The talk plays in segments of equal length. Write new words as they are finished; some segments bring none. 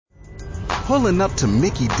Pulling up to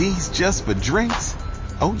Mickey D's just for drinks?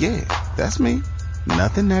 Oh yeah, that's me.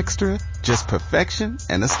 Nothing extra, just perfection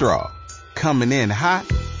and a straw. Coming in hot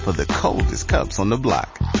for the coldest cups on the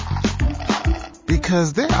block.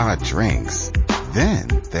 Because there are drinks. Then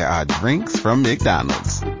there are drinks from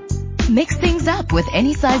McDonald's. Mix things up with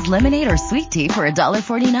any size lemonade or sweet tea for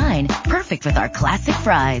 $1.49. Perfect with our classic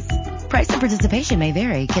fries. Price and participation may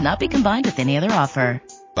vary. Cannot be combined with any other offer.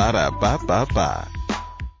 Ba-da-ba-ba-ba.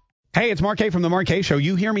 Hey, it's Mark K from The Mark K Show.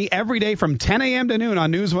 You hear me every day from 10 a.m. to noon on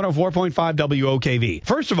News 104.5 WOKV.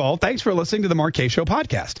 First of all, thanks for listening to The Mark K Show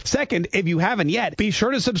podcast. Second, if you haven't yet, be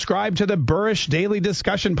sure to subscribe to the Burrish Daily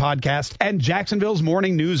Discussion podcast and Jacksonville's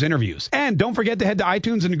Morning News interviews. And don't forget to head to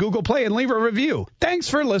iTunes and Google Play and leave a review. Thanks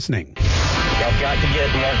for listening. Y'all got to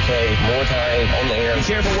get Mark K more time on the air. Be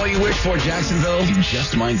careful what you wish for, Jacksonville. You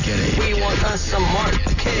just might get it. We want us some Mark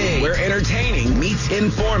K. Where entertaining meets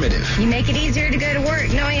informative. You make it easier to go to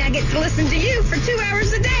work knowing I get to listen to you for 2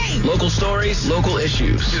 hours a day. Local stories, local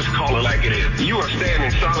issues. Just call it like it is. You are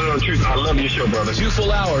standing solid on truth. I love your show, brother. 2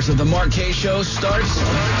 full hours of the Mark K Show starts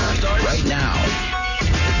right now.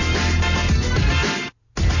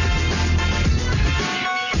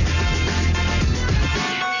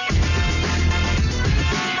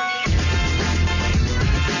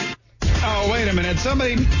 Wait a minute.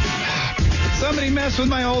 Somebody messed with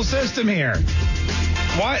my whole system here.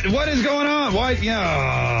 What is going on?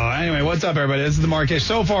 Anyway, what's up, everybody? This is the Mark K.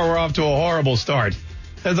 So far, we're off to a horrible start.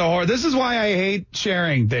 This is why I hate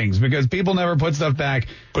sharing things, because people never put stuff back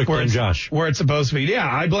where it's supposed to be. Yeah,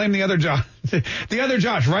 I blame the other Josh. The other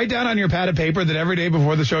Josh. Write down on your pad of paper that every day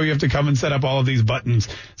before the show you have to come and set up all of these buttons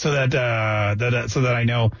so that I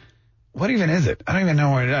know what even is it. I don't even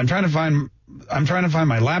know where I'm trying to find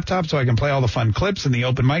my laptop so I can play all the fun clips and the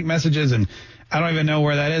open mic messages, and I don't even know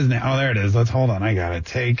where that is now. Oh, there it is. Hold on. I got it.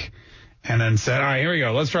 Take and then set. All right, here we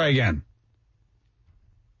go. Let's try again.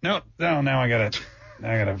 No, now I got to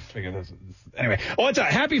figure this. Anyway, what's up?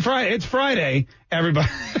 Happy Friday. It's Friday, everybody.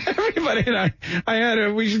 Everybody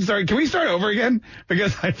and we should start. Can we start over again?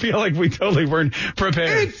 Because I feel like we totally weren't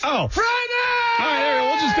prepared. It's Friday! All right, anyway,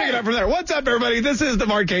 we'll just pick it up from there. What's up, everybody? This is the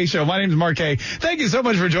Mark K Show. My name is Mark K. Thank you so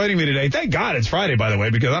much for joining me today. Thank God it's Friday, by the way,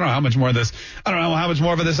 because I don't know how much more of this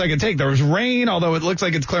I can take. There was rain, although it looks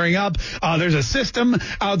like it's clearing up. There's a system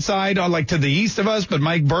outside, to the east of us, but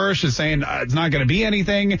Mike Burrish is saying it's not going to be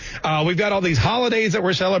anything. We've got all these holidays that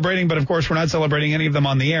we're celebrating, but of course we're not celebrating any of them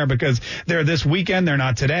on the air because they're this weekend. They're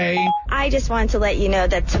not today. I just wanted to let you know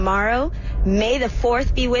that tomorrow, May the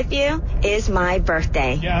 4th be with you, is my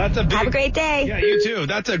birthday. Yeah, have a great day. Yeah, you too.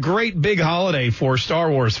 That's a great big holiday for Star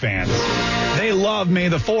Wars fans. They love May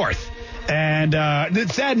the 4th. And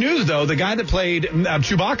it's sad news, though. The guy that played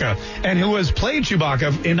Chewbacca and who has played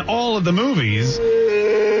Chewbacca in all of the movies,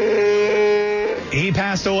 he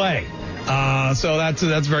passed away. So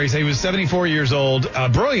that's very sad. He was 74 years old,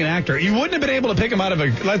 brilliant actor. You wouldn't have been able to pick him out of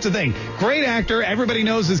that's the thing. Great actor. Everybody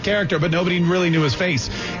knows his character, but nobody really knew his face.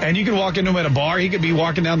 And you could walk into him at a bar. He could be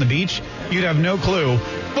walking down the beach. You'd have no clue.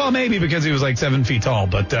 Well, maybe because he was like 7 feet tall,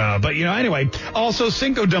 but anyway. Also,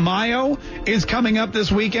 Cinco de Mayo is coming up this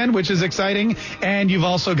weekend, which is exciting. And you've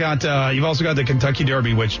also got the Kentucky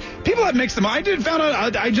Derby, which people have mixed them. I just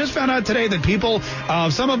found out today that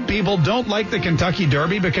some people don't like the Kentucky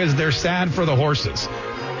Derby because they're sad for the horses.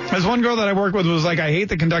 There's one girl that I work with was like, I hate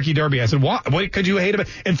the Kentucky Derby. I said, what could you hate about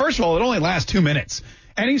it? And first of all, it only lasts 2 minutes.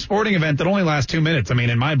 Any sporting event that only lasts 2 minutes, I mean,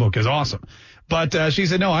 in my book, is awesome. But she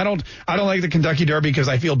said, no, I don't like the Kentucky Derby because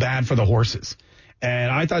I feel bad for the horses.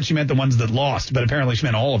 And I thought she meant the ones that lost, but apparently she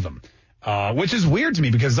meant all of them. Which is weird to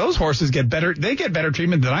me because those horses get better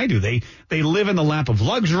treatment than I do. They live in the lap of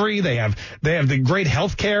luxury. They have the great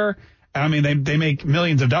health care. I mean, they make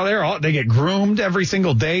millions of dollars. They get groomed every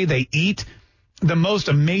single day. They eat the most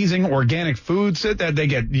amazing organic foods that they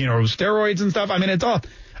get, steroids and stuff. I mean, it's all,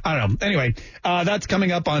 I don't know. Anyway, that's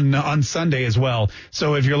coming up on Sunday as well.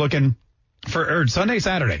 So if you're looking for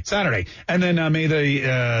Saturday. And then May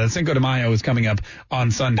the Cinco de Mayo is coming up on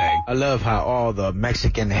Sunday. I love how all the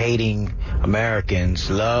Mexican-hating Americans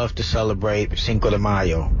love to celebrate Cinco de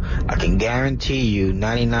Mayo. I can guarantee you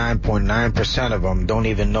 99.9% of them don't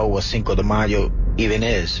even know what Cinco de Mayo even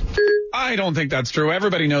is. I don't think that's true.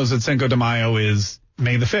 Everybody knows that Cinco de Mayo is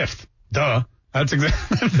May the 5th. Duh. That's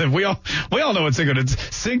exactly, we all know what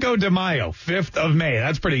it's Cinco de Mayo, 5th of May.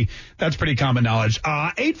 That's pretty common knowledge.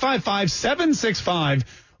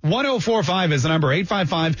 855-765-1045 is the number.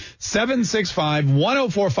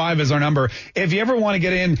 855-765-1045 is our number. If you ever want to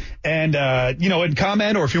get in and, and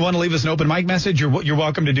comment, or if you want to leave us an open mic message, you're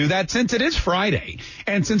welcome to do that. Since it is Friday,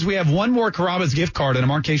 and since we have one more Carrabba's gift card and a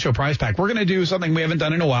Mark K Show prize pack, we're going to do something we haven't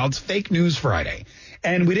done in a while. It's Fake News Friday.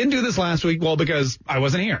 And we didn't do this last week, well, because I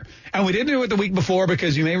wasn't here. And we didn't do it the week before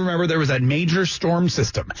because you may remember there was that major storm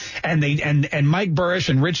system. And Mike Burrish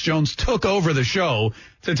and Rich Jones took over the show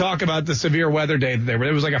to talk about the severe weather day that they were.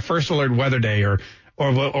 It was like a first alert weather day or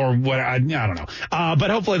what, I don't know. But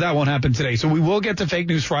hopefully that won't happen today. So we will get to Fake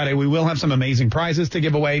News Friday. We will have some amazing prizes to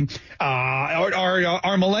give away.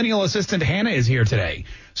 Our millennial assistant, Hannah, is here today.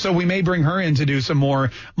 So we may bring her in to do some more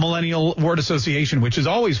millennial word association, which is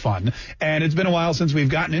always fun. And it's been a while since we've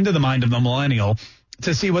gotten into the mind of the millennial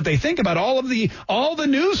to see what they think about all the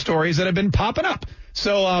news stories that have been popping up.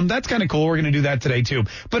 So that's kind of cool. We're going to do that today, too.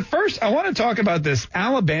 But first, I want to talk about this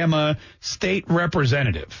Alabama state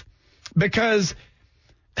representative because –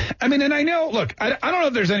 I mean, and I know, look, I don't know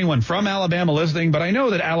if there's anyone from Alabama listening, but I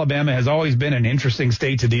know that Alabama has always been an interesting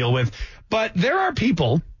state to deal with. But there are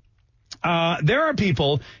people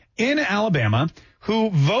in Alabama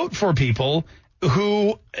who vote for people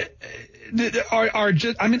who are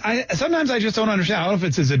just, I mean, sometimes I just don't understand. I don't know if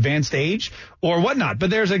it's his advanced age or whatnot, but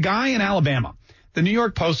there's a guy in Alabama. The New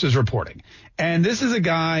York Post is reporting. And this is a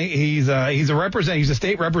guy, he's a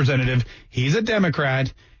state representative. He's a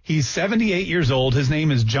Democrat. He's 78 years old. His name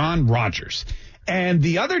is John Rodgers. And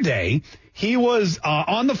the other day, he was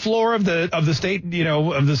on the floor of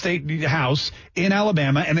the state house in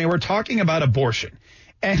Alabama, and they were talking about abortion.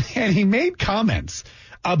 And he made comments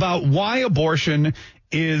about why abortion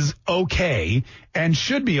is okay and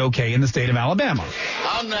should be okay in the state of Alabama.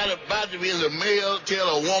 I'm not about to be as a male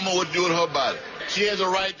tell a woman what to do with her body. She has a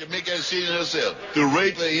right to make that decision herself, to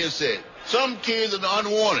rape or incest. Some kids are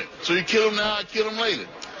unwanted, so you kill them now, kill them later.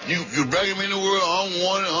 You bring them in the world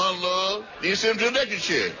unwanted, unloved, then you send them to the electric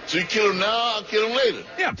chair. So you kill them now, I'll kill them later.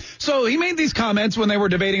 Yeah. So he made these comments when they were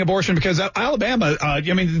debating abortion because Alabama,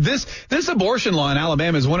 this abortion law in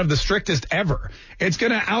Alabama is one of the strictest ever. It's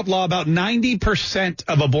going to outlaw about 90%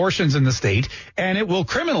 of abortions in the state, and it will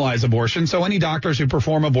criminalize abortion. So any doctors who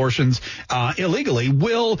perform abortions illegally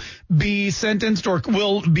will be sentenced or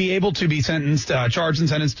will be able to be sentenced, charged and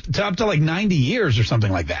sentenced to up to like 90 years or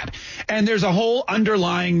something like that. And there's a whole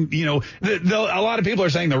underlying, a lot of people are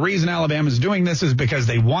saying the reason Alabama is doing this is because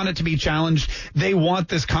they want it to be challenged. They want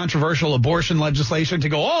this controversial abortion legislation to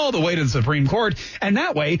go all the way to the Supreme Court. And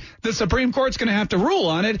that way, the Supreme Court's going to have to rule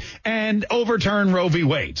on it and overturn Roe v.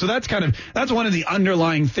 Wade. So that's one of the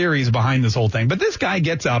underlying theories behind this whole thing. But this guy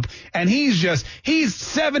gets up and he's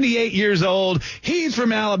 78 years old. He's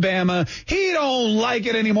from Alabama. He don't like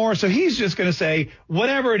it anymore. So he's just going to say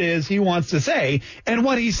whatever it is he wants to say. And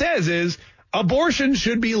what he says is, abortion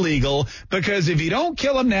should be legal because if you don't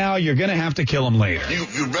kill them now, you're going to have to kill them later. You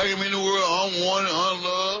bring them in the world unwanted,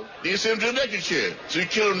 unloved, then you send them to the electric chair. So you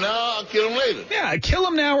kill them now, I'll kill them later. Yeah, kill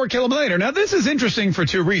them now or kill them later. Now, this is interesting for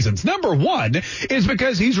two reasons. Number one is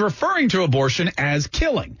because he's referring to abortion as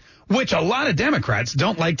killing, which a lot of Democrats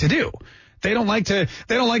don't like to do. They don't like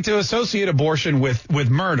to associate abortion with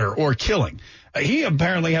murder or killing. He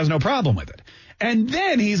apparently has no problem with it. And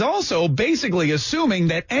then he's also basically assuming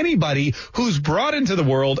that anybody who's brought into the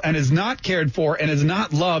world and is not cared for and is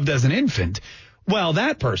not loved as an infant, well,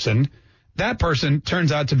 that person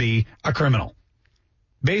turns out to be a criminal.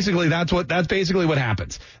 Basically, that's basically what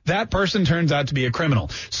happens. That person turns out to be a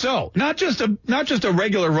criminal. So not just a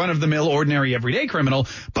regular run-of-the-mill, ordinary, everyday criminal,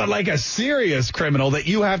 but like a serious criminal that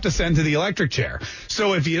you have to send to the electric chair.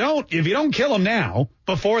 So if you don't kill them now,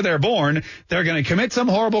 before they're born, they're going to commit some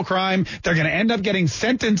horrible crime. They're going to end up getting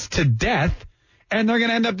sentenced to death, and they're going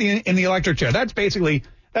to end up in the electric chair. That's basically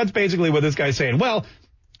what this guy's saying. Well,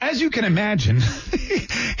 as you can imagine,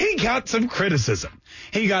 he got some criticism.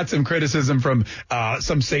 He got some criticism from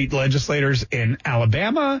some state legislators in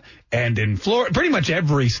Alabama and in Florida, pretty much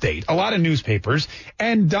every state, a lot of newspapers.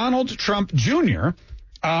 And Donald Trump Jr.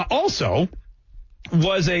 Also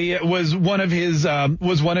was one of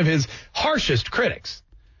his harshest critics.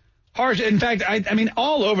 Harsh. In fact, I mean,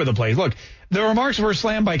 all over the place. Look, the remarks were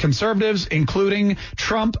slammed by conservatives, including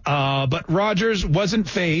Trump, but Rodgers wasn't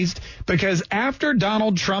fazed because after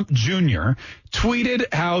Donald Trump Jr.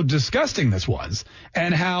 tweeted how disgusting this was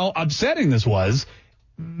and how upsetting this was,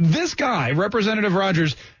 this guy, Representative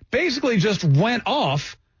Rodgers, basically just went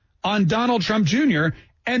off on Donald Trump Jr.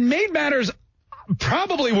 and made matters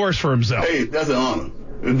probably worse for himself. Hey, that's an honor.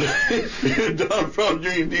 Donald Trump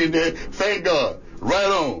Jr. did that. Thank God. Right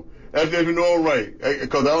on. That's if you know him right.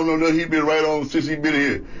 Because I don't know that he's been right on since he's been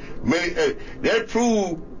here. That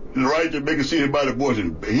proved the right to make a decision about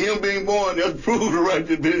abortion. Him being born, that's proved the right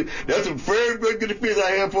to be. That's a very, very good defense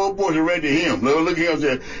I have for abortion right to him. Look at him and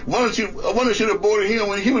say, one should have aborted him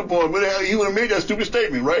when he was born, but he would have made that stupid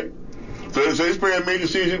statement, right? So it's a very major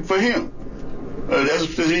decision for him. That's a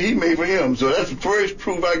decision he made for him. So that's the first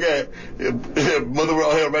proof I got. Mother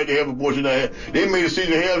all had a right to have abortion. They made a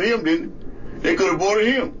decision to have him, didn't they? They could have aborted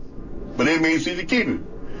him, but they made a decision to keep him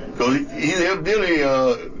because he's evidently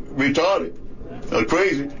retarded,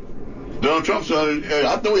 crazy. Donald Trump said,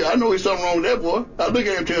 I know there's something wrong with that boy. I look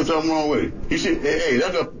at him, tell something wrong with him. He said, hey,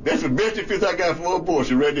 that's the best defense I got for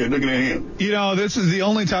abortion right there, looking at him. You know, this is the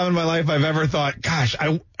only time in my life I've ever thought, gosh,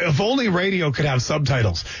 if only radio could have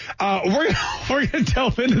subtitles. We're gonna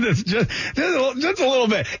delve into this just a little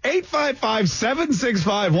bit.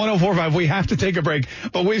 855-765-1045. We have to take a break,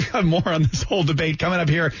 but we've got more on this whole debate coming up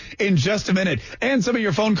here in just a minute. And some of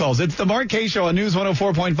your phone calls. It's the Mark Kaye Show on News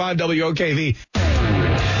 104.5 WOKV.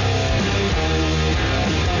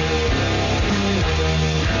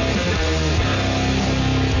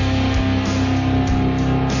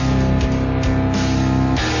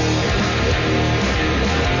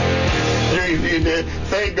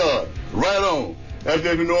 Thank God. Right on. That's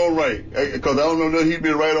if you know him right. Because I don't know that he's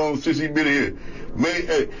been right on since he's been here.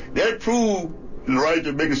 That proved the right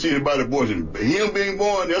to make a decision about abortion. Him being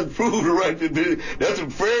born, that's proved the right to do. That's a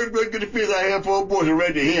very, very good defense I have for abortion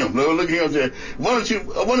right to him. Look at him and say,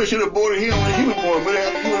 I wonder should have aborted him when he was born. But he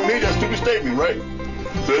would have made that stupid statement, right?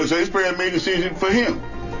 So his parents made a decision for him.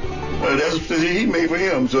 That's a decision he made for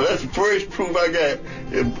him. So that's the first proof I got.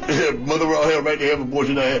 Mother all had a right to have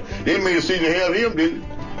abortion. They made a decision to have him, didn't they?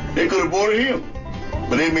 They could have aborted him,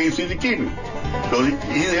 but they made a decision to keep him because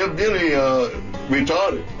he's evidently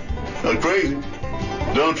retarded, crazy.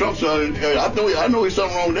 Donald Trump said, I know there's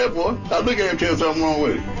something wrong with that boy. I look at him, tell something wrong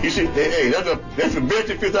with him. He said, hey, that's the best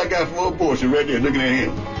defense I got for abortion right there, looking at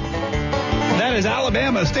him. That is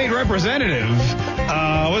Alabama State Representative,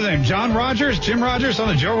 what's his name, John Rodgers, Jim Rodgers,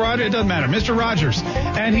 something, Joe Rodgers, it doesn't matter, Mr. Rodgers.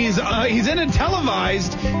 And he's in a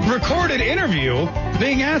televised, recorded interview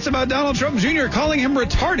being asked about Donald Trump Jr., calling him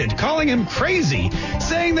retarded, calling him crazy,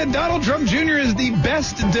 saying that Donald Trump Jr. is the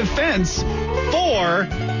best defense for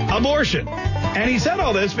abortion. And he said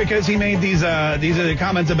all this because he made these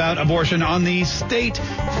comments about abortion on the state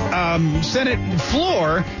Senate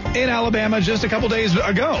floor in Alabama just a couple days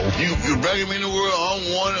ago. You bring him in the world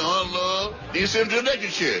unwanted, unloved. You send him to the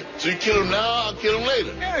electric chair. So you kill him now, I'll kill him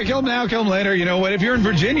later. Yeah, kill him now, kill him later. You know what? If you're in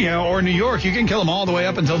Virginia or New York, you can kill them all the way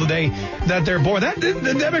up until the day that they're born.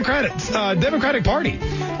 The Democratic Party.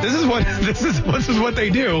 This is what they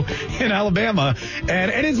do in Alabama,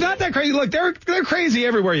 and it's not that crazy. Look, they're crazy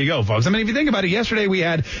everywhere you go, folks. I mean, if you think about it, yesterday we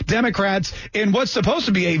had Democrats in what's supposed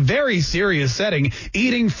to be a very serious setting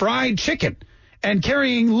eating fried chicken and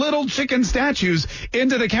carrying little chicken statues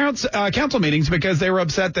into the council meetings because they were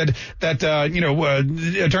upset that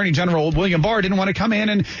Attorney General William Barr didn't want to come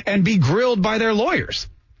in and be grilled by their lawyers.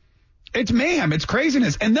 It's mayhem. It's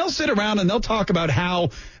craziness. And they'll sit around and they'll talk about how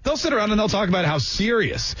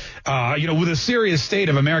serious, with the serious state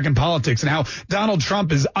of American politics and how Donald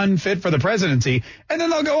Trump is unfit for the presidency. And then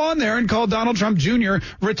they'll go on there and call Donald Trump Jr.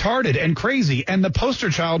 retarded and crazy and the poster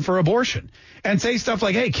child for abortion and say stuff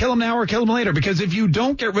like, hey, kill him now or kill him later. Because if you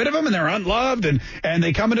don't get rid of them and they're unloved and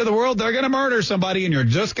they come into the world, they're going to murder somebody and you're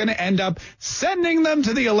just going to end up sending them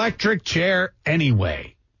to the electric chair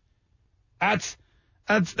anyway. That's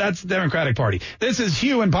the Democratic Party. This is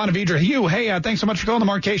Hugh in Ponte Vedra. Hugh, hey, thanks so much for calling the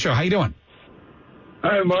Mark Kaye Show. How you doing?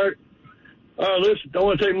 Hi, Mark. Listen, don't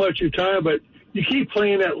want to take much of your time, but you keep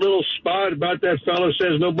playing that little spot about that fellow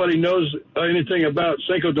says nobody knows anything about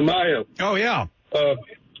Cinco de Mayo. Oh, yeah.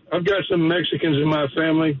 I've got some Mexicans in my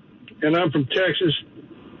family, and I'm from Texas.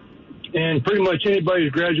 And pretty much anybody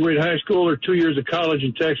who's graduated high school or 2 years of college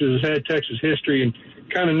in Texas has had Texas history and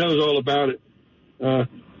kind of knows all about it.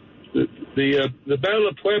 The Battle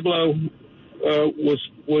of Pueblo was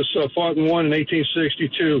fought and won in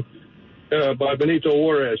 1862 by Benito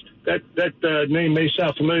Juarez. That name may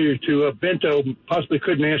sound familiar to Bento. Possibly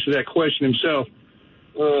couldn't answer that question himself,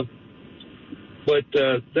 but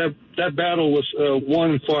that battle was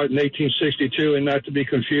won and fought in 1862, and not to be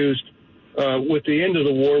confused with the end of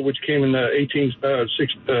the war, which came in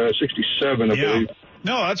 1867, I believe.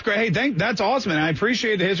 No, that's great. Hey, that's awesome, and I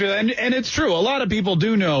appreciate the history. And it's true. A lot of people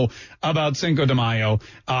do know about Cinco de Mayo,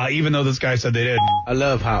 even though this guy said they didn't. I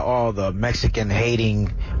love how all the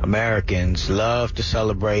Mexican-hating Americans love to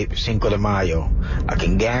celebrate Cinco de Mayo. I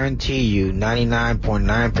can guarantee you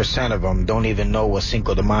 99.9% of them don't even know what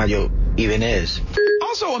Cinco de Mayo even is.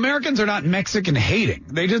 Also, Americans are not Mexican-hating.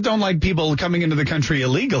 They just don't like people coming into the country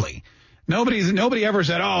illegally. Nobody ever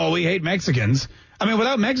said, oh, we hate Mexicans. I mean,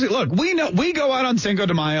 without Mexico, look, we go out on Cinco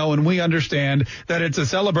de Mayo and we understand that it's a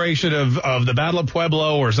celebration of the Battle of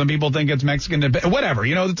Pueblo, or some people think it's Mexican, whatever.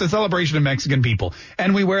 It's a celebration of Mexican people.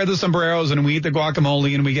 And we wear the sombreros and we eat the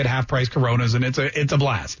guacamole and we get half-price Coronas, and it's a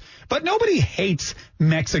blast. But nobody hates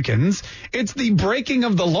Mexicans. It's the breaking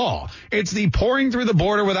of the law. It's the pouring through the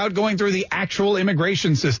border without going through the actual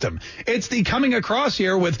immigration system. It's the coming across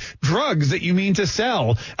here with drugs that you mean to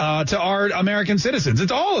sell to our American citizens.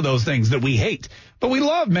 It's all of those things that we hate. But we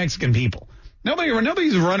love Mexican people.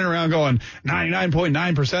 Nobody's running around going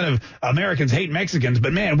 99.9% of Americans hate Mexicans.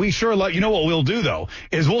 But, man, we sure love. You know what we'll do, though,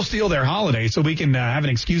 is we'll steal their holiday so we can have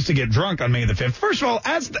an excuse to get drunk on May the 5th. First of all,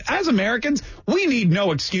 as Americans, we need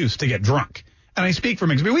no excuse to get drunk. And I speak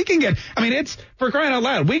from experience. We can get, it's for crying out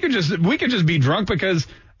loud. We could just be drunk because,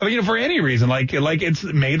 for any reason, like it's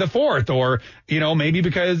May the 4th, or, maybe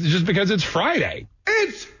because it's Friday.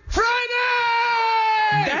 It's Friday!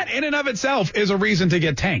 That in and of itself is a reason to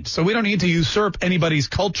get tanked. So we don't need to usurp anybody's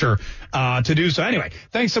culture to do so. Anyway,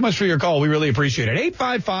 thanks so much for your call. We really appreciate it.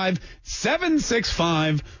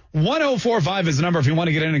 855-765-1045 is the number if you want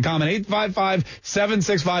to get in and comment.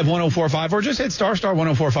 855-765-1045, or just hit star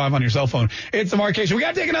 1045 on your cell phone. It's the Marcation. We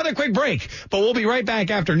got to take another quick break, but we'll be right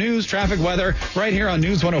back after news, traffic, weather, right here on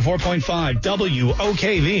News 104.5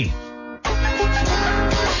 WOKV.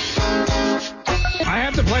 I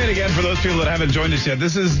have to play it again for those people that haven't joined us yet.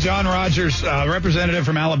 This is John Rodgers, representative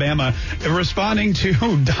from Alabama, responding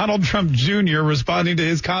to Donald Trump Jr., responding to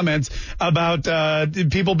his comments about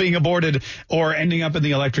people being aborted or ending up in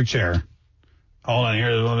the electric chair. Hold on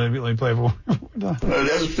here. Let me play for that's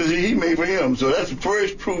the he made for him. So that's the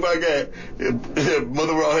first proof I got.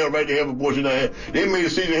 Mother Raw had a right to have abortion. They made a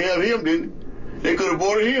decision to have him, didn't they? They could have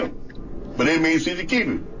aborted him, but they made a decision to keep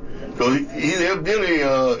him. So he's evidently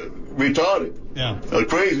retarded. Yeah.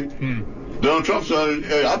 Crazy. Donald Trump said,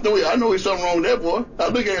 I know there's something wrong with that boy. I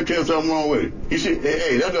look at him and tell him something wrong with it. He said,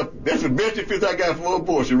 hey, that's the best defense I got for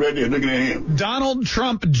abortion right there, looking at him. Donald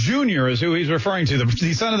Trump Jr. is who he's referring to,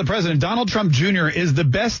 the son of the president. Donald Trump Jr. is the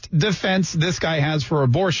best defense this guy has for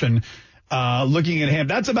abortion. Looking at him.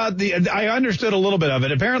 That's about I understood a little bit of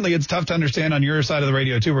it. Apparently it's tough to understand on your side of the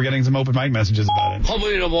radio too. We're getting some open mic messages about it. How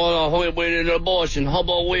about abortion? How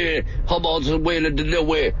about where? How about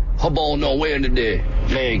where? How about no where today?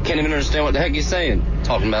 Man, can't even understand what the heck he's saying.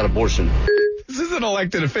 Talking about abortion. This is an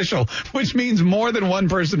elected official, which means more than one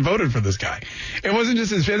person voted for this guy. It wasn't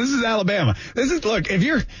just his. This is Alabama. Look, if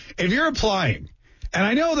you're applying. And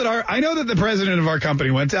I know that the president of our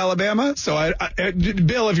company went to Alabama. So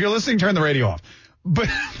Bill, if you're listening, turn the radio off. But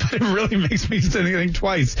it really makes me think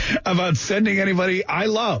twice about sending anybody I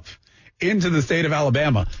love into the state of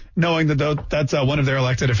Alabama, knowing that that's one of their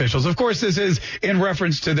elected officials. Of course, this is in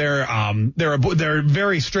reference to their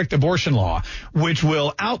very strict abortion law, which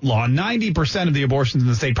will outlaw 90% of the abortions in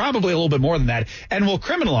the state, probably a little bit more than that, and will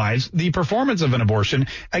criminalize the performance of an abortion,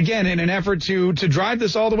 again, in an effort to drive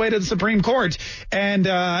this all the way to the Supreme Court and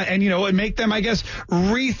make them, I guess,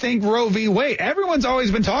 rethink Roe v. Wade. Everyone's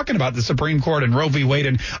always been talking about the Supreme Court and Roe v. Wade,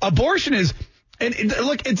 and abortion is,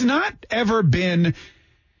 look, it's not ever been.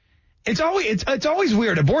 It's always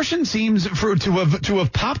weird. Abortion seems to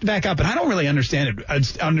have popped back up, and I don't really understand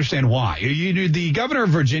why. The governor of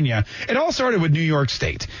Virginia, it all started with New York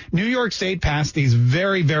State. New York State passed these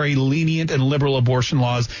very, very lenient and liberal abortion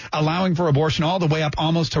laws, allowing for abortion all the way up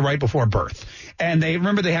almost to right before birth. And they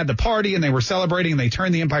had the party and they were celebrating and they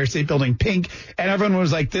turned the Empire State Building pink, and everyone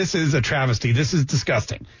was like, "This is a travesty. This is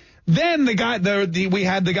disgusting." Then we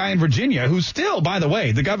had the guy in Virginia who's still, by the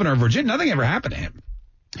way, the governor of Virginia. Nothing ever happened to him.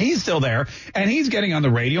 He's still there, and he's getting on the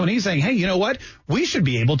radio, and he's saying, hey, you know what? We should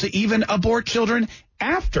be able to even abort children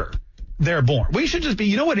after they're born. We should just be,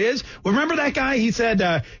 you know what it is? Remember that guy? He said,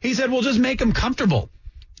 we'll just make them comfortable,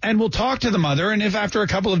 and we'll talk to the mother, and if after a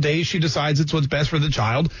couple of days she decides it's what's best for the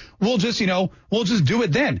child, we'll just do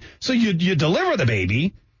it then. So you deliver the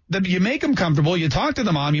baby, you make them comfortable, you talk to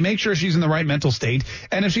the mom, you make sure she's in the right mental state,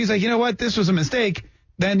 and if she's like, you know what, this was a mistake,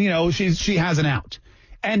 then, she has an out.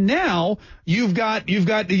 And now you've got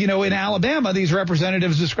in Alabama, these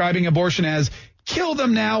representatives describing abortion as kill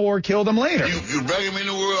them now or kill them later. You bring them in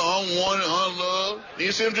the world unwanted, unloved,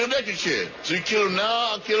 you send them to the electric chair. So you kill them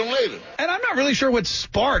now or kill them later. And I'm not really sure what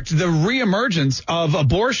sparked the reemergence of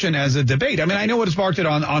abortion as a debate. I mean, I know what sparked it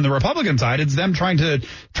on the Republican side. It's them trying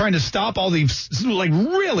to stop all these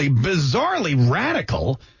really bizarrely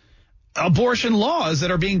radical abortion laws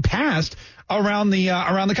that are being passed around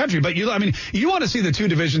the country. But you want to see the two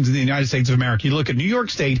divisions in the United States of America. You look at New York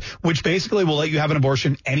State, which basically will let you have an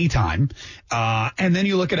abortion anytime. And then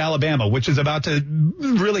you look at Alabama, which is about to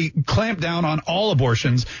really clamp down on all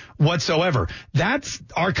abortions whatsoever. That's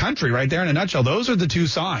our country right there in a nutshell. Those are the two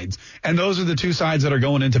sides. And those are the two sides that are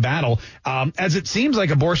going into battle. As it seems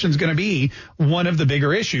like abortion is going to be one of the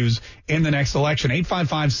bigger issues in the next election.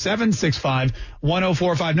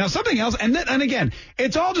 855-765-1045. Now, something else. And again,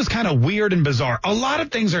 it's all just kind of weird and bizarre. A lot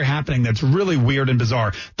of things are happening that's really weird and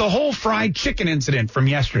bizarre. The whole fried chicken incident from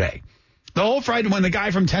yesterday. The whole fried when the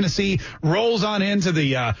guy from Tennessee rolls on into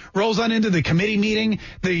the committee meeting,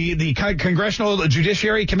 the Congressional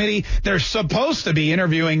Judiciary Committee. They're supposed to be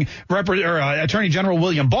interviewing Attorney General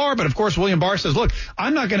William Barr, but of course William Barr says, "Look,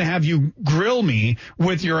 I'm not going to have you grill me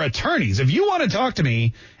with your attorneys. If you want to talk to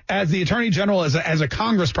me as the Attorney General, as a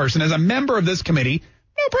congressperson, as a member of this committee,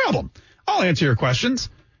 no problem. I'll answer your questions.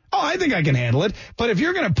 Oh, I think I can handle it. But if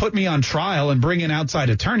you're going to put me on trial and bring in outside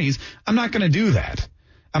attorneys, I'm not going to do that.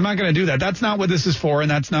 I'm not going to do that. That's not what this is for, and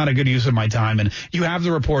that's not a good use of my time. And you have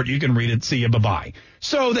the report. You can read it. See you. Bye-bye."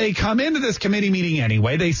 So they come into this committee meeting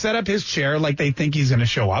anyway. They set up his chair like they think he's going to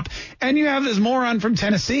show up. And you have this moron from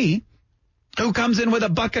Tennessee who comes in with a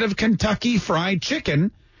bucket of Kentucky Fried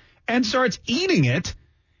Chicken and starts eating it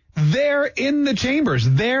there in the chambers,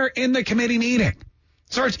 there in the committee meeting.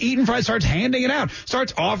 Starts eating fries, starts handing it out,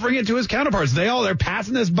 starts offering it to his counterparts. They're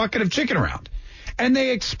passing this bucket of chicken around. And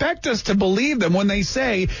they expect us to believe them when they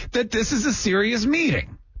say that this is a serious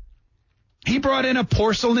meeting. He brought in a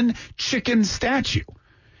porcelain chicken statue.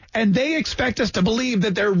 And they expect us to believe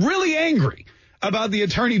that they're really angry about the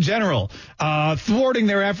Attorney General thwarting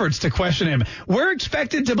their efforts to question him. We're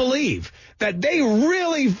expected to believe that they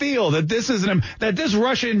really feel that this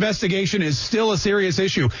Russia investigation is still a serious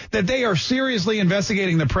issue, that they are seriously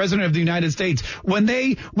investigating the President of the United States when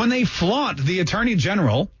they flaunt the Attorney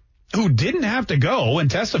General, who didn't have to go and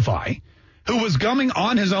testify, who was coming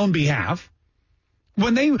on his own behalf.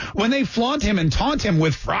 When they flaunt him and taunt him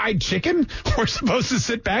with fried chicken, we're supposed to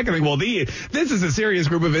sit back and think, well, this is a serious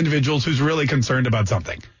group of individuals who's really concerned about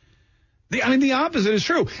something. The opposite is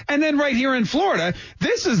true. And then right here in Florida,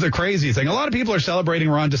 this is the craziest thing. A lot of people are celebrating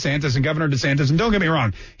Ron DeSantis and Governor DeSantis, and don't get me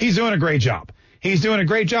wrong, he's doing a great job. He's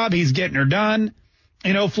getting her done.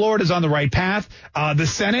 You know, Florida's on the right path. The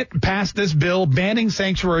Senate passed this bill banning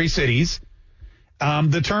sanctuary cities.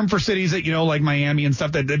 The term for cities that, like Miami and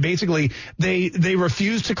stuff, that basically they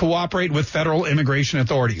refuse to cooperate with federal immigration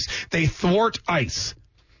authorities. They thwart ICE.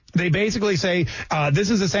 They basically say, this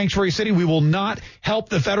is a sanctuary city. We will not help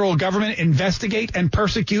the federal government investigate and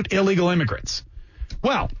persecute illegal immigrants.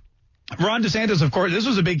 Well, Ron DeSantis, of course, this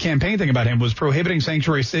was a big campaign thing about him, was prohibiting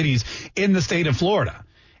sanctuary cities in the state of Florida.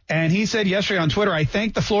 And he said yesterday on Twitter, "I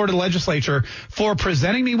thank the Florida legislature for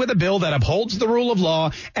presenting me with a bill that upholds the rule of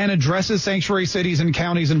law and addresses sanctuary cities and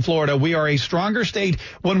counties in Florida. We are a stronger state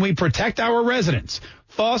when we protect our residents,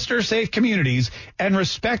 foster safe communities, and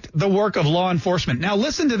respect the work of law enforcement." Now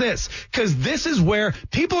listen to this, because this is where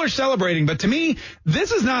people are celebrating. But to me,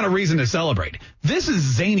 this is not a reason to celebrate. This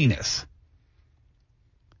is zaniness.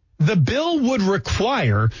 The bill would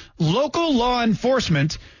require local law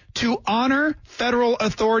enforcement to honor federal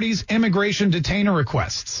authorities' immigration detainer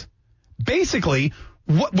requests. Basically,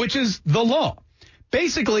 which is the law.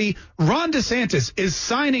 Basically, Ron DeSantis is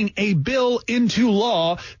signing a bill into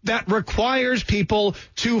law that requires people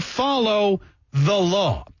to follow the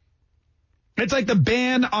law. It's like the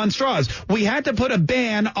ban on straws. We had to put a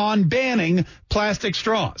ban on banning plastic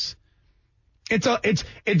straws. It's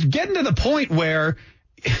getting to the point where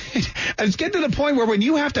when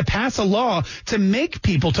you have to pass a law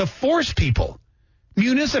to force people,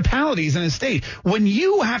 municipalities in a state, when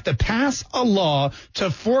you have to pass a law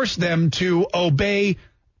to force them to obey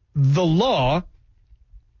the law,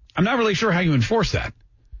 I'm not really sure how you enforce that.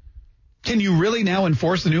 Can you really now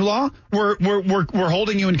enforce the new law? We're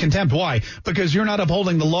holding you in contempt. Why? Because you're not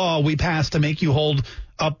upholding the law we passed to make you hold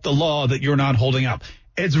up the law that you're not holding up.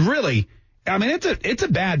 It's really, it's a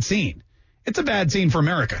bad scene. It's a bad scene for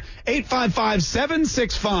America.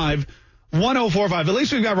 855-765-1045. At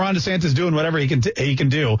least we've got Ron DeSantis doing whatever he can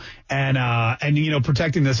do and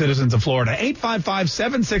protecting the citizens of Florida.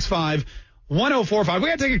 855-765-1045. We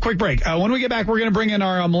got to take a quick break. When we get back, we're going to bring in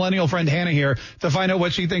our millennial friend Hannah here to find out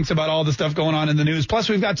what she thinks about all the stuff going on in the news. Plus,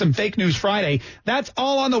 we've got some Fake News Friday. That's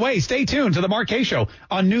all on the way. Stay tuned to the Mark Kaye Show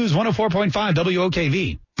on News 104.5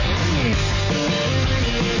 WOKV.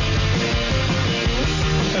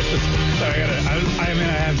 Sorry, I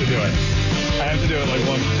have to do it. do it like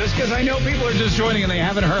one. Just because I know people are just joining and they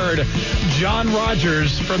haven't heard John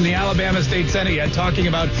Rodgers from the Alabama State Senate yet talking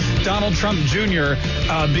about Donald Trump Jr.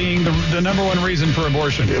 Being the number one reason for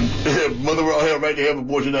abortion. Mother all have right to have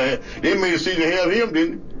abortion. They made a decision to have him,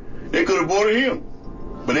 didn't they? They could have aborted him,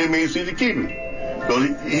 but they made a decision to keep him because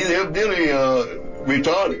he's evidently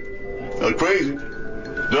retarded, crazy.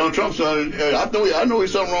 Donald Trump son, I know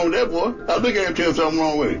there's something wrong with that boy. I look at him and tell him something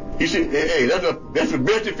wrong with him. He said, hey, that's the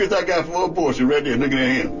best defense I got for abortion right there, looking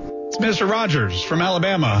at him. It's Mr. Rodgers from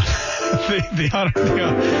Alabama. the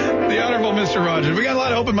Honorable Mr. Rodgers. We got a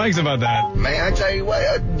lot of open mics about that. Man, I tell you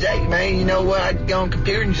what, Jake, man, you know what? I'd go on the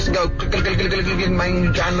computer and just go click,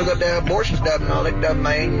 man, trying to look up the abortion stuff and all that stuff,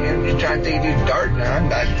 man. You're just trying to think you start.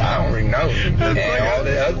 I don't really know. And all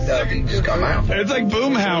that other stuff, you just come out. It's like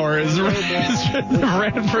Boomhauer is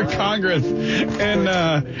ran for Congress in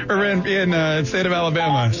state of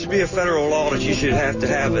Alabama. It should be a federal law that you should have to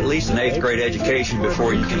have at least an 8th grade education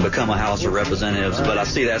before you can become a House of Representatives, but I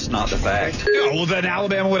see that's not the fact. Yeah, well, then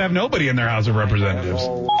Alabama would have nobody in their House of Representatives.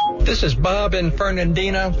 This is Bob in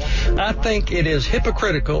Fernandina. I think it is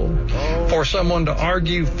hypocritical for someone to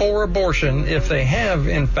argue for abortion if they have,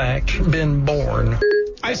 in fact, been born.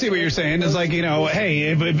 I see what you're saying. It's like,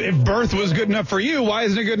 hey, if birth was good enough for you, why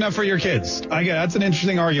isn't it good enough for your kids? I get that's an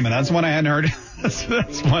interesting argument. That's one I hadn't heard.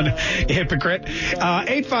 That's one hypocrite.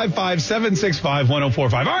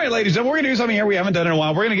 855-765-1045. All right, ladies, we're going to do something here we haven't done in a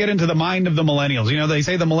while. We're going to get into the mind of the millennials. They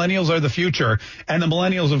say the millennials are the future, and the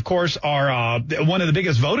millennials, of course, are one of the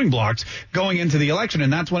biggest voting blocks going into the election,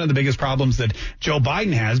 and that's one of the biggest problems that Joe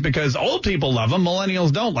Biden has because old people love him,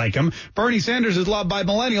 millennials don't like him. Bernie Sanders is loved by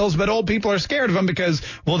millennials, but old people are scared of him because,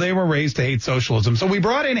 well, they were raised to hate socialism. So we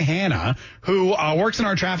brought in Hannah, who works in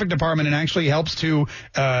our traffic department and actually helps to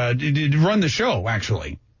run the show.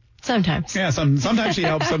 Actually, sometimes. Yeah, sometimes she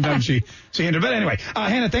helps, sometimes she hinders. But anyway,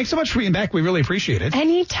 Hannah, thanks so much for being back. We really appreciate it.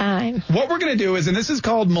 Anytime. What we're going to do is, and this is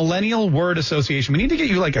called Millennial Word Association. We need to get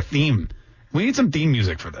you like a theme. We need some theme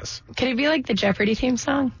music for this. Could it be like the Jeopardy theme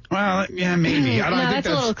song? Well, yeah, maybe. I think that's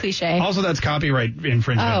a little cliche. Also, that's copyright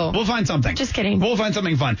infringement. Oh. We'll find something. Just kidding. We'll find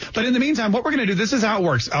something fun. But in the meantime, what we're going to do, this is how it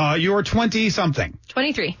works. You're 20-something.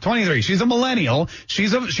 23. 23. She's a millennial. She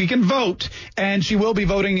can vote, and she will be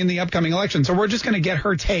voting in the upcoming election. So we're just going to get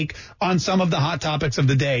her take on some of the hot topics of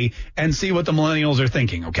the day and see what the millennials are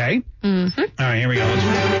thinking, okay? Mm-hmm. All right, here we go.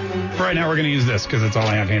 For right now, we're going to use this because it's all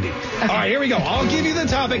I have handy. Okay. All right, here we go. I'll give you the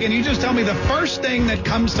topic, and you just tell me the first thing that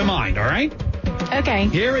comes to mind, all right? Okay.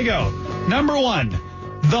 Here we go. Number 1,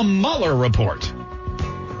 the Mueller report.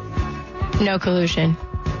 No collusion.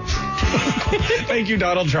 Thank you,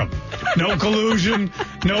 Donald Trump. No collusion,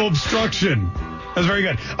 no obstruction. That's very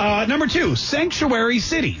good. Number 2, sanctuary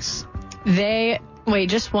cities. Wait,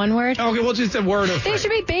 just one word? Okay, well, just a word. They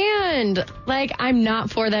should be banned. I'm not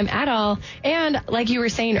for them at all. And like you were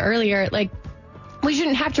saying earlier, we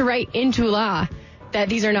shouldn't have to write into law that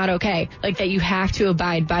these are not okay. That you have to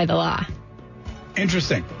abide by the law.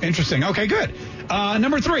 Interesting. Okay, good.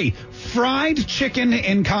 Number 3, fried chicken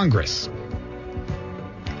in Congress.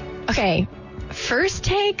 Okay, first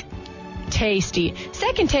take, tasty.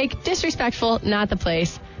 Second take, disrespectful, not the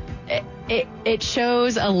place. It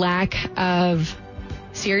shows a lack of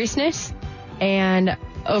seriousness, and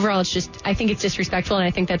overall, I think it's disrespectful, and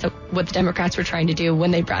I think that's what the Democrats were trying to do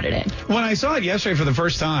when they brought it in. When I saw it yesterday for the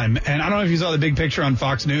first time, and I don't know if you saw the big picture on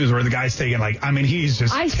Fox News where the guy's taking, he's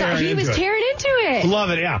just tearing into it.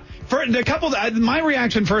 Love it, yeah. For the couple, my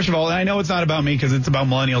reaction, first of all, and I know it's not about me because it's about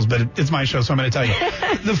millennials, but it's my show, so I'm going to tell you.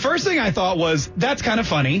 The first thing I thought was, that's kind of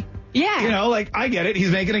funny. Yeah. I get it.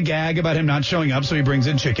 He's making a gag about him not showing up, so he brings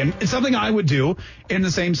in chicken. It's something I would do in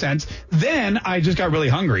the same sense. Then I just got really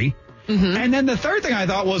hungry. Mm-hmm. And then the third thing I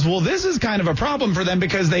thought was, well, this is kind of a problem for them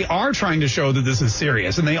because they are trying to show that this is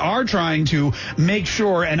serious, and they are trying to make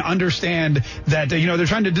sure and understand that, they're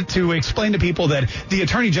trying to explain to people that the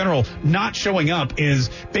Attorney General not showing up is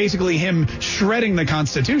basically him shredding the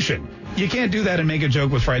Constitution. You can't do that and make a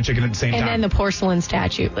joke with fried chicken at the same time. And then the porcelain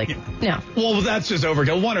statue. No. Well, that's just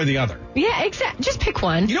overkill. One or the other. Yeah, exactly. Just pick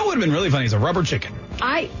one. You know what would have been really funny is a rubber chicken.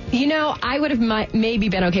 I would have maybe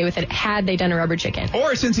been okay with it had they done a rubber chicken.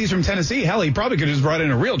 Or since he's from Tennessee, hell, he probably could have just brought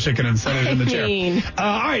in a real chicken and set it in the chair.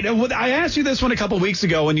 All right. I asked you this one a couple weeks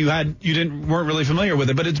ago and you weren't really familiar with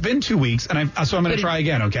it, but it's been 2 weeks, and so I'm going to try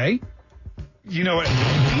again, okay? You know what?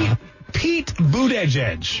 Pete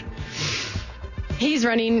Buttigieg. He's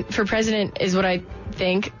running for president is what I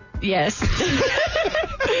think. Yes.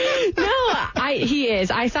 No, he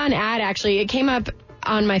is. I saw an ad, actually. It came up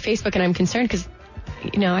on my Facebook, and I'm concerned because,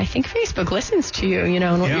 I think Facebook listens to you,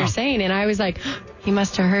 and what you're saying. And I was like, He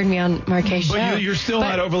must have heard me on Marquet's show. But you're still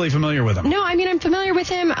not overly familiar with him. No, I mean, I'm familiar with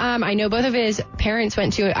him. I know both of his parents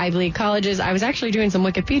went to Ivy League colleges. I was actually doing some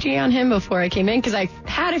Wikipedia on him before I came in because I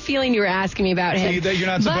had a feeling you were asking me about him. See, that you're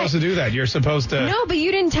not supposed to do that. You're supposed to... No, but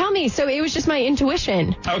you didn't tell me, so it was just my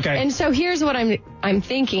intuition. Okay. And so here's what I'm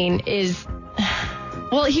thinking is...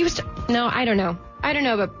 Well, he was... No, I don't know.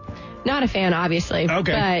 But not a fan, obviously.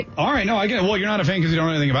 Okay. But... All right, no, I get it. Well, you're not a fan because you don't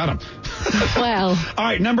know anything about him. Well... All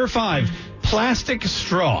right, number 5. Plastic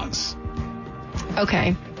straws.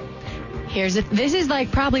 Okay. This is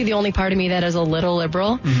like probably the only part of me that is a little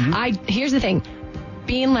liberal. Mm-hmm. Here's the thing.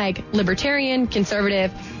 Being like libertarian,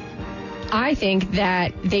 conservative, I think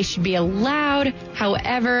that they should be allowed.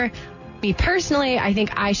 However, me personally, I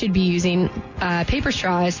think I should be using paper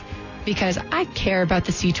straws because I care about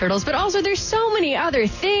the sea turtles, but also there's so many other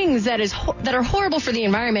things that are horrible for the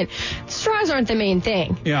environment. Straws aren't the main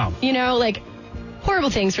thing. Yeah. You know, like horrible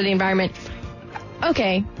things for the environment.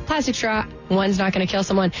 Okay, plastic straw, one's not going to kill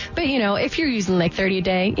someone. But, you know, if you're using like 30 a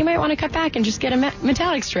day, you might want to cut back and just get a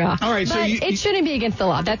metallic straw. All right, but so it shouldn't be against the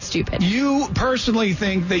law. That's stupid. You personally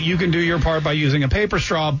think that you can do your part by using a paper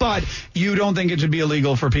straw, but you don't think it should be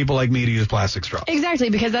illegal for people like me to use plastic straws.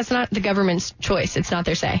 Exactly, because that's not the government's choice. It's not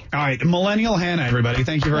their say. All right, Millennial Hannah, everybody.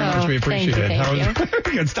 Thank you very much. We appreciate it.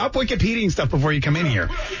 Thank you. Stop Wikipediaing stuff before you come in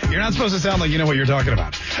here. You're not supposed to sound like you know what you're talking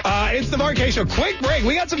about. It's the Marquet Show. Quick break.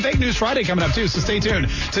 We got some Fake News Friday coming up, too, so stay tuned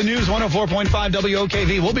to News 104.5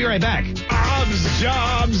 WOKV. We'll be right back.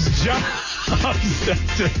 Jobs.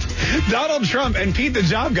 Donald Trump and Pete the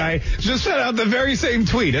Job Guy just sent out the very same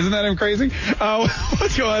tweet. Isn't that crazy?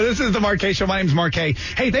 What's going on? This is the Marquet Show. My name's Marquet.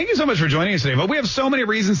 Hey, thank you so much for joining us today. But we have so many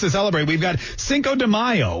reasons to celebrate. We've got Cinco de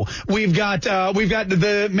Mayo. We've got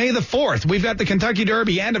the May the 4th. We've got the Kentucky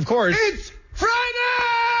Derby. And, of course... It's Friday!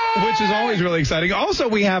 Which is always really exciting. Also,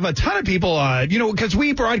 we have a ton of people, because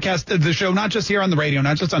we broadcast the show not just here on the radio,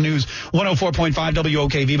 not just on News 104.5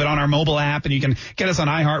 WOKV, but on our mobile app, and you can get us on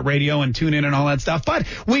iHeartRadio and tune in and all that stuff. But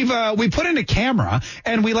we put in a camera,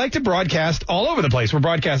 and we like to broadcast all over the place. We're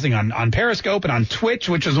broadcasting on Periscope and on Twitch,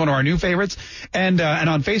 which is one of our new favorites, and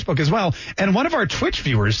on Facebook as well. And one of our Twitch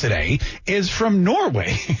viewers today is from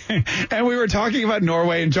Norway. And we were talking about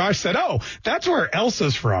Norway, and Josh said, "Oh, that's where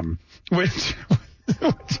Elsa's from," which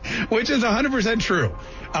is 100% true.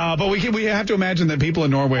 But we have to imagine that people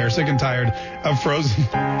in Norway are sick and tired of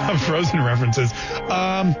Frozen references.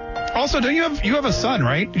 Also, don't you have a son,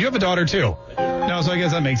 right? You have a daughter too. No, so I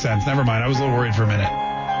guess that makes sense. Never mind. I was a little worried for a minute.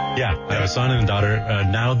 Yeah, I have a son and a daughter.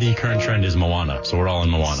 Now the current trend is Moana, so we're all in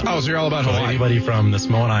Moana. Oh, so you're all about Hawaii. Anybody from the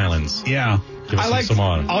Samoan Islands. Yeah.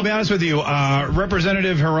 I'll be honest with you,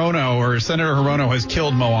 Representative Hirono or Senator Hirono has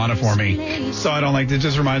killed Moana for me. So I don't like it.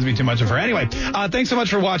 Just reminds me too much of her. Anyway, thanks so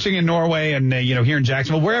much for watching in Norway and, here in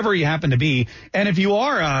Jacksonville, wherever you happen to be. And if you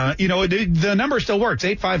are, the number still works,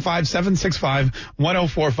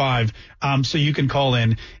 855-765-1045. So you can call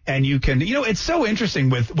in and you can, it's so interesting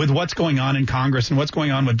with what's going on in Congress and what's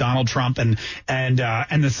going on with Donald Trump and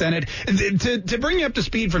the Senate. To bring you up to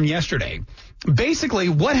speed from yesterday, basically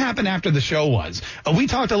what happened after the show was we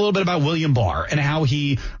talked a little bit about William Barr and how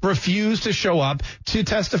he refused to show up to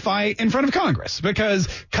testify in front of Congress because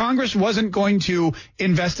Congress wasn't going to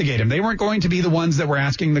investigate him. They weren't going to be the ones that were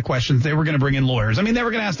asking the questions. They were going to bring in lawyers. I mean, they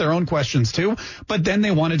were going to ask their own questions too, but then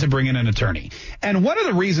they wanted to bring in an attorney. And one of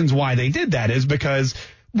the reasons why they did that is because,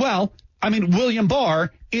 William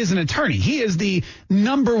Barr is an attorney. He is the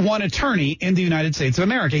number one attorney in the United States of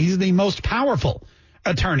America. He's the most powerful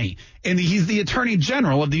attorney, and he's the Attorney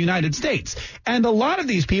General of the United States. And a lot of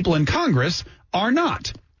these people in Congress are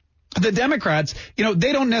not. The Democrats,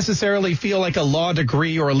 they don't necessarily feel like a law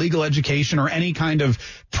degree or a legal education or any kind of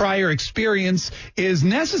prior experience is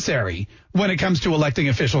necessary when it comes to electing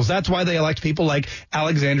officials. That's why they elect people like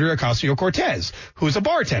Alexandria Ocasio-Cortez, who's a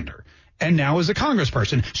bartender and now is a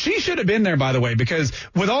congressperson. She should have been there, by the way, because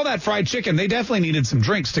with all that fried chicken, they definitely needed some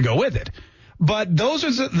drinks to go with it. But those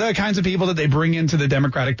are the kinds of people that they bring into the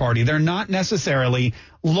Democratic Party. They're not necessarily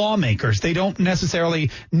lawmakers. They don't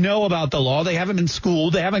necessarily know about the law. They haven't been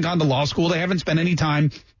schooled. They haven't gone to law school. They haven't spent any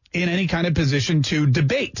time in any kind of position to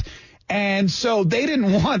debate. And so they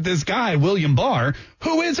didn't want this guy, William Barr,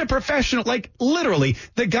 who is a professional, like literally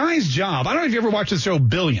the guy's job. I don't know if you ever watched the show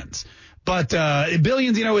Billions. But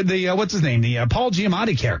Billions, what's his name? The Paul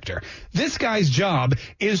Giamatti character. This guy's job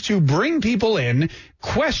is to bring people in,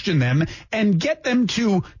 question them, and get them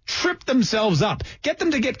to trip themselves up, get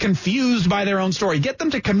them to get confused by their own story, get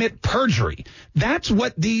them to commit perjury. That's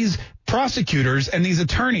what these prosecutors and these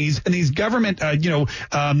attorneys and these government,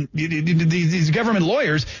 these government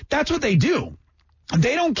lawyers, that's what they do.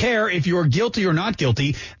 They don't care if you're guilty or not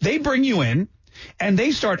guilty. They bring you in. and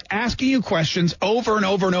they start asking you questions over and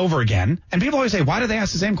over and over again. And people always say, why do they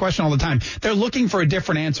ask the same question all the time? They're looking for a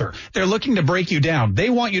different answer. They're looking to break you down. They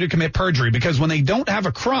want you to commit perjury because when they don't have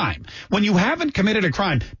a crime, when you haven't committed a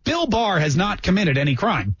crime, Bill Barr has not committed any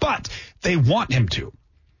crime, but they want him to.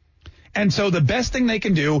 And so the best thing they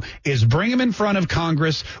can do is bring him in front of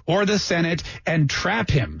Congress or the Senate and trap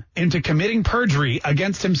him into committing perjury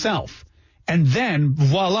against himself. And then,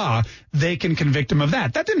 voila, they can convict him of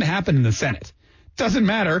that. That didn't happen in the Senate. Doesn't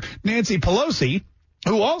matter. Nancy Pelosi,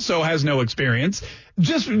 who also has no experience,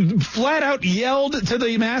 just flat out yelled to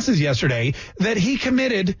the masses yesterday that he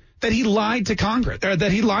lied to Congress, or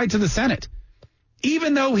that he lied to the Senate,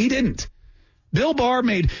 even though he didn't. Bill Barr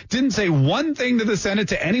didn't say one thing to the Senate,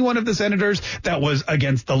 to any one of the senators, that was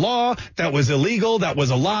against the law, that was illegal, that was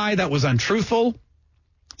a lie, that was untruthful.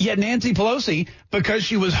 Yet Nancy Pelosi, because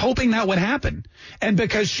she was hoping that would happen, and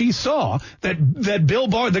because she saw that Bill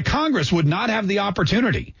Barr, the Congress, would not have the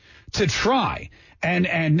opportunity to try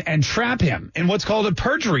and trap him in what's called a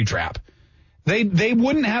perjury trap. They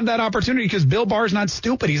wouldn't have that opportunity because Bill Barr's not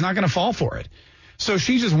stupid. He's not going to fall for it. So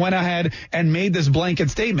she just went ahead and made this blanket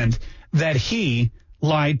statement that he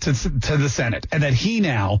lied to the Senate and that he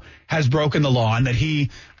now has broken the law and that he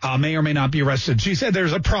may or may not be arrested. She said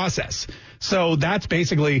there's a process. So that's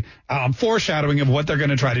basically foreshadowing of what they're going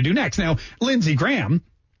to try to do next. Now, Lindsey Graham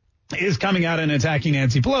is coming out and attacking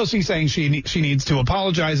Nancy Pelosi, saying she needs to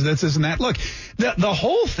apologize, this and that. Look, the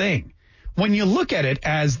whole thing, when you look at it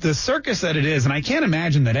as the circus that it is, and I can't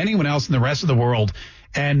imagine that anyone else in the rest of the world,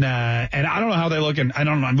 and I don't know how they look, and I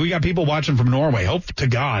don't know, we got people watching from Norway. Hope to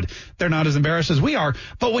God they're not as embarrassed as we are.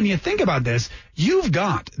 But when you think about this, you've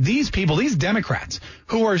got these people, these Democrats,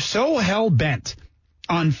 who are so hell-bent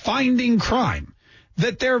on finding crime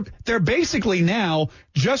that they're basically now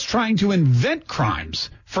just trying to invent crimes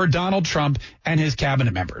for Donald Trump and his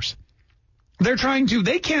cabinet members.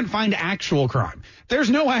 They can't find actual crime. There's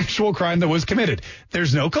no actual crime that was committed.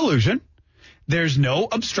 There's no collusion. There's no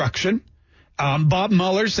obstruction. Bob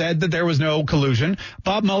Mueller said that there was no collusion.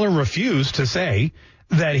 Bob Mueller refused to say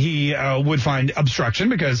that he would find obstruction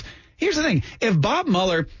because here's the thing. If Bob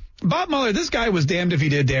Mueller, this guy was damned if he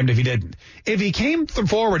did, damned if he didn't. If he came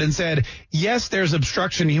forward and said, yes, there's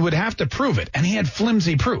obstruction, he would have to prove it. And he had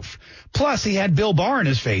flimsy proof. Plus, he had Bill Barr in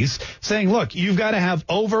his face saying, look, you've got to have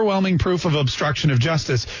overwhelming proof of obstruction of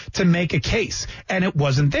justice to make a case. And it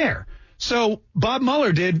wasn't there. So Bob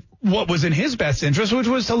Mueller did what was in his best interest, which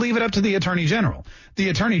was to leave it up to the Attorney General. The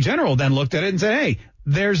Attorney General then looked at it and said, hey,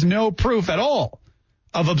 there's no proof at all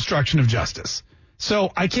of obstruction of justice.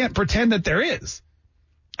 So I can't pretend that there is.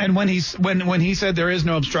 And when he said there is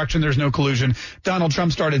no obstruction, there's no collusion, Donald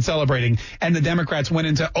Trump started celebrating, and the Democrats went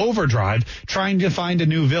into overdrive trying to find a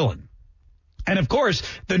new villain. And, of course,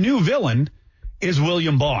 the new villain is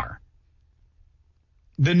William Barr.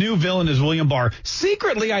 The new villain is William Barr.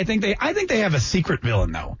 Secretly, I think they have a secret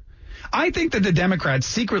villain, though. I think that the Democrats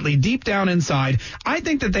secretly, deep down inside, I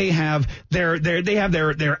think that they have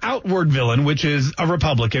their outward villain, which is a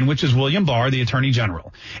Republican, which is William Barr, the Attorney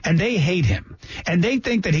General. And they hate him. And they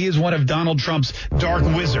think that he is one of Donald Trump's dark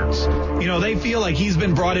wizards. You know, they feel like he's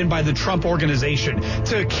been brought in by the Trump organization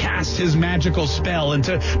to cast his magical spell and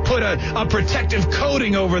to put a protective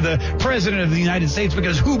coating over the President of the United States,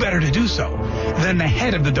 because who better to do so than the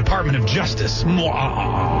head of the Department of Justice?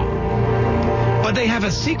 But they have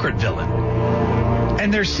a secret villain.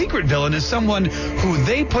 And their secret villain is someone who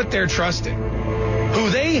they put their trust in, who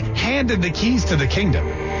they handed the keys to the kingdom.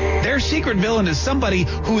 Their secret villain is somebody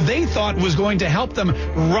who they thought was going to help them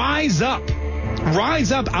rise up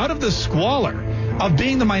out of the squalor of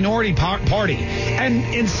being the minority party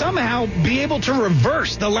and somehow be able to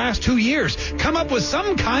reverse the last 2 years, come up with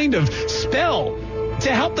some kind of spell to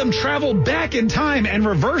help them travel back in time and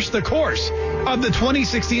reverse the course of the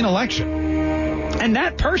 2016 election. And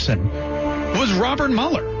that person was Robert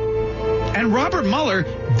Mueller. And Robert Mueller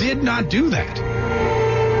did not do that.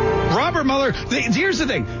 Robert Mueller, here's the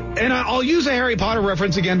thing, and I'll use a Harry Potter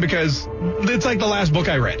reference again because it's like the last book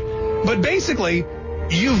I read. But basically,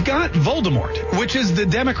 you've got Voldemort, which is the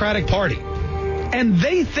Democratic Party. And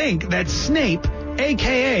they think that Snape,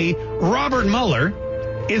 a.k.a. Robert Mueller,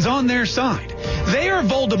 is on their side. They are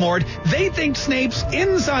Voldemort. They think Snape's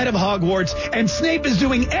inside of Hogwarts, and Snape is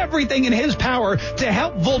doing everything in his power to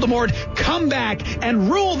help Voldemort come back and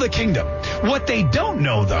rule the kingdom. What they don't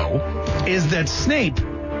know, though, is that Snape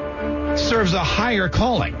serves a higher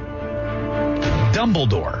calling,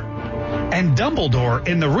 Dumbledore. And Dumbledore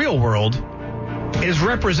in the real world is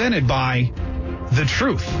represented by the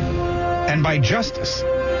truth and by justice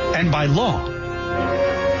and by law.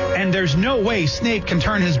 And there's no way Snape can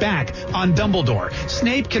turn his back on Dumbledore.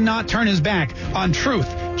 Snape cannot turn his back on truth,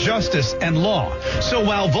 justice, and law. So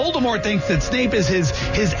while Voldemort thinks that Snape is his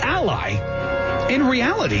ally, in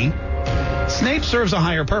reality, Snape serves a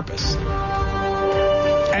higher purpose.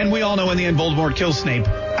 And we all know in the end Voldemort kills Snape.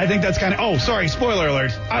 I think that's kind of... Oh, sorry, spoiler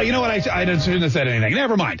alert. You know what? I shouldn't have said anything.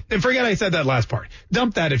 Never mind. Forget I said that last part.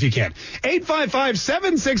 Dump that if you can.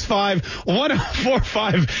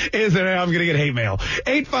 855-765-1045 is... I'm going to get hate mail.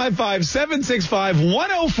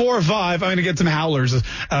 855-765-1045. I'm going to get some howlers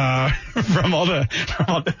from all the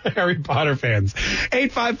Harry Potter fans.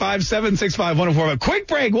 855-765-1045. Quick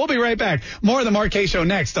break. We'll be right back. More of the Mark Kaye Show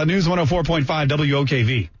next on News 104.5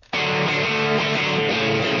 WOKV.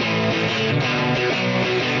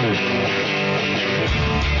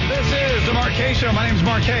 Mark Kaye Show. My name's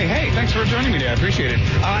Mark Kaye. Hey, thanks for joining me today. I appreciate it.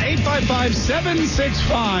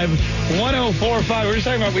 855-765-1045. We're just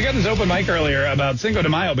talking about, we got this open mic earlier about Cinco de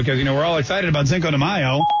Mayo because, we're all excited about Cinco de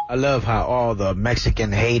Mayo. I love how all the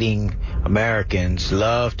Mexican-hating Americans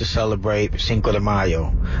love to celebrate Cinco de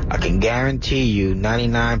Mayo. I can guarantee you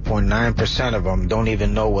 99.9% of them don't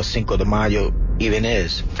even know what Cinco de Mayo even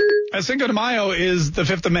is. Cinco de Mayo is the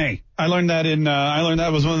 5th of May. I learned that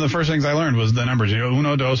was one of the first things I learned was the numbers.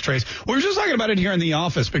 Uno, dos, tres. We were just talking about it here in the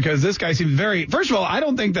office because this guy seemed first of all, I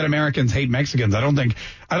don't think that Americans hate Mexicans. I don't think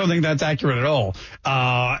that's accurate at all.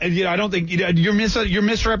 I don't think you're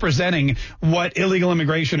misrepresenting what illegal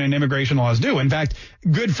immigration and immigration laws do. In fact,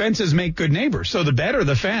 good fences make good neighbors. So the better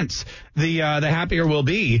the fence, the happier we'll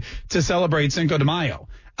be to celebrate Cinco de Mayo.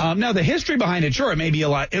 Now the history behind it, sure, it may be a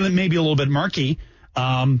little bit murky.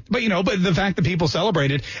 But the fact that people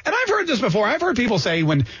celebrate it, and I've heard this before. I've heard people say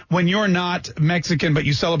when you're not Mexican, but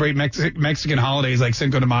you celebrate Mexican holidays like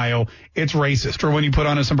Cinco de Mayo, it's racist. Or when you put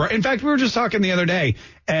on a sombrero. In fact, we were just talking the other day,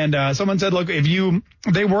 and someone said, look,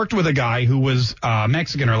 they worked with a guy who was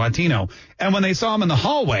Mexican or Latino, and when they saw him in the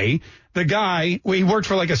hallway, the guy, he worked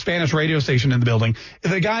for like a Spanish radio station in the building.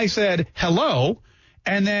 The guy said hello,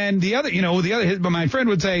 and then my friend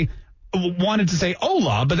would say, wanted to say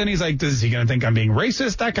hola, but then he's like, is he going to think I'm being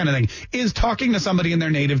racist? That kind of thing. Is talking to somebody in their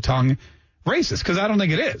native tongue racist? Because I don't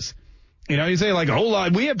think it is. You say like hola.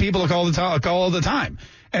 We have people call all the time.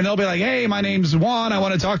 And they'll be like, hey, my name's Juan. I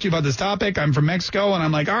want to talk to you about this topic. I'm from Mexico. And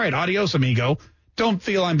I'm like, all right, adios, amigo. Don't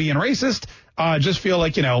feel I'm being racist. Just feel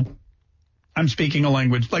like, I'm speaking a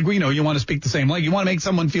language. Like, you want to speak the same language. You want to make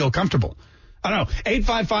someone feel comfortable. I don't know.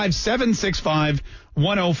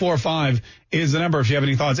 855-765-1045 is the number if you have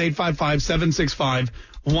any thoughts.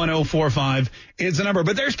 855-765-1045 is the number.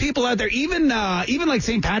 But there's people out there, even like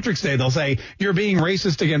St. Patrick's Day, they'll say you're being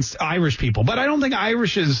racist against Irish people. But I don't think I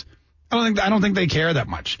don't think they care that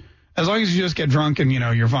much. As long as you just get drunk and,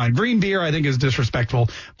 you're fine. Green beer, I think, is disrespectful,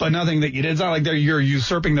 but nothing that it's not like you're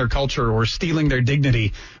usurping their culture or stealing their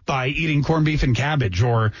dignity by eating corned beef and cabbage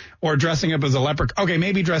or dressing up as a leprechaun. Okay,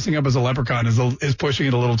 maybe dressing up as a leprechaun is pushing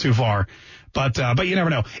it a little too far. But you never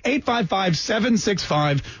know.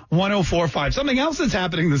 855-765-1045. Something else that's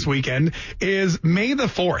happening this weekend is May the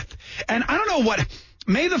 4th. And I don't know what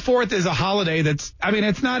May the 4th is a holiday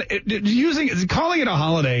calling it a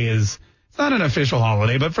holiday is, it's not an official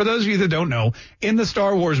holiday, but for those of you that don't know, in the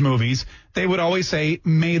Star Wars movies, they would always say,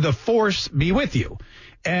 may the Force be with you.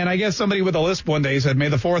 And I guess somebody with a lisp one day said, may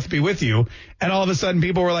the 4th be with you. And all of a sudden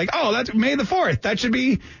people were like, oh, that's May the 4th. That should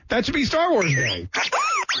be Star Wars Day.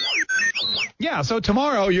 Yeah, so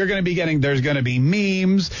tomorrow there's going to be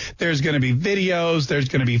memes, there's going to be videos, there's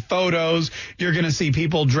going to be photos. You're going to see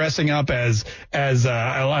people dressing up as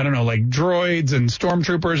I don't know, like droids and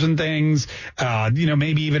stormtroopers and things.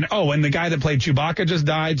 Maybe even, and the guy that played Chewbacca just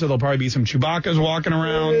died, so there'll probably be some Chewbaccas walking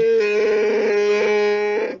around.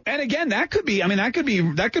 And again, that could be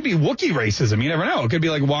Wookiee racism. You never know. It could be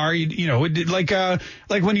like, why are you,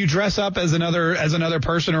 like when you dress up as another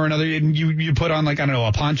person or another, and you put on like, I don't know,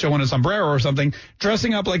 a poncho and a sombrero or something.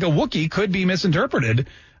 Dressing up like a Wookiee could be misinterpreted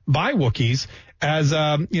by Wookiees as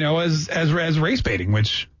race baiting,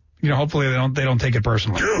 which, hopefully they don't take it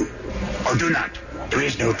personally. Do or do not. There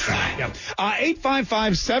is no try. Yeah.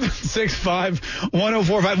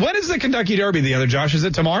 855-765-1045. When is the Kentucky Derby, the other Josh? Is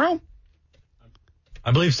it tomorrow?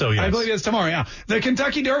 I believe so, yes. I believe it's tomorrow, yeah. The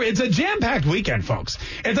Kentucky Derby, it's a jam-packed weekend, folks.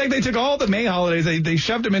 It's like they took all the May holidays, they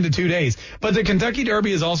shoved them into 2 days. But the Kentucky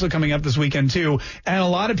Derby is also coming up this weekend, too. And a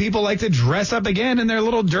lot of people like to dress up again in their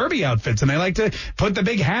little derby outfits. And they like to put the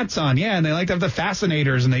big hats on, yeah. And they like to have the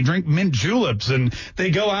fascinators, and they drink mint juleps. And they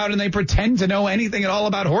go out and they pretend to know anything at all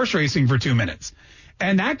about horse racing for 2 minutes.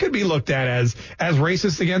 And that could be looked at as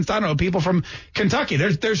racist against, I don't know, people from Kentucky.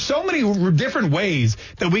 There's so many different ways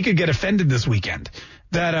that we could get offended this weekend.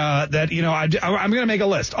 that you know, I'm going to make a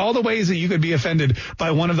list. All the ways that you could be offended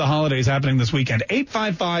by one of the holidays happening this weekend.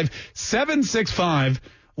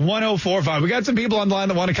 855-765-1045. We got some people on the line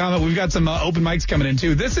that want to comment. We've got some open mics coming in,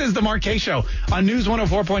 too. This is the Mark K Show on News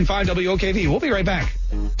 104.5 WOKV. We'll be right back.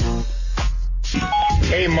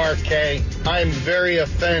 Hey, Mark K. I'm very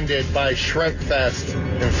offended by Shrimp Fest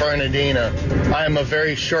in Fernandina. I am a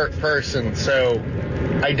very short person, so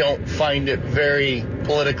I don't find it very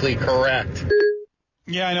politically correct.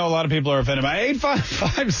 Yeah, I know a lot of people are offended by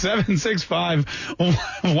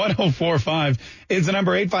 855-765-1045 is the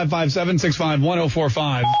number.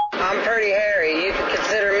 855-765-1045. I'm pretty hairy. You can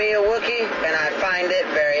consider me a Wookiee, and I find it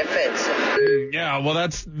very offensive. Yeah, well,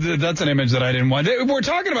 that's an image that I didn't want. We're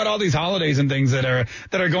talking about all these holidays and things that are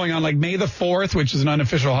going on, like May the 4th, which is an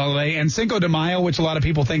unofficial holiday, and Cinco de Mayo, which a lot of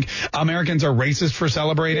people think Americans are racist for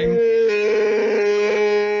celebrating.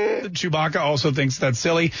 Chewbacca also thinks that's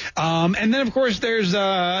silly. And then, of course, there's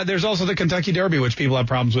also the Kentucky Derby, which people have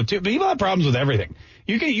problems with, too. People have problems with everything.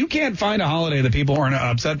 You can't find a holiday that people aren't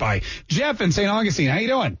upset by. Jeff in St. Augustine, how you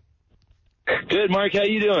doing? Good, Mark. How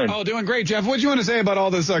you doing? Oh, doing great, Jeff. What do you want to say about all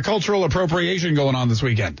this cultural appropriation going on this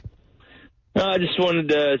weekend? I just wanted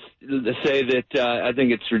to say that I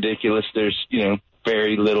think it's ridiculous. There's,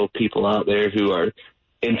 very little people out there who are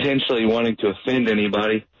intentionally wanting to offend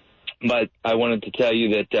anybody. But I wanted to tell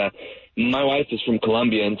you that my wife is from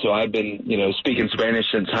Colombia, and so I've been, speaking Spanish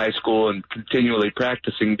since high school and continually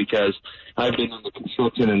practicing because I've been in the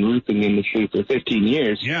construction and roofing industry for 15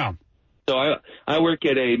 years. Yeah. So I work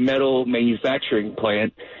at a metal manufacturing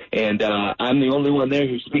plant, and I'm the only one there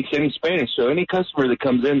who speaks any Spanish. So any customer that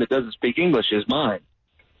comes in that doesn't speak English is mine,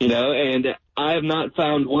 and I have not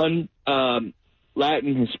found one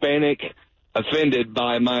Latin, Hispanic offended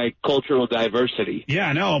by my cultural diversity.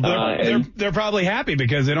 Yeah, no, but they're probably happy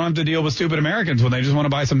because they don't have to deal with stupid Americans when they just want to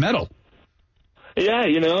buy some metal. Yeah,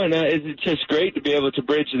 and it's just great to be able to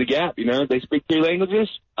bridge the gap. They speak 3 languages.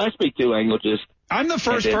 I speak 2 languages. I'm the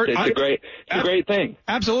first person. It's a great thing.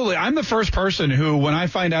 Absolutely. I'm the first person who, when I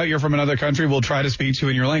find out you're from another country, will try to speak to you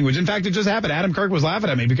in your language. In fact, it just happened. Adam Kirk was laughing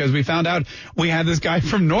at me because we found out we had this guy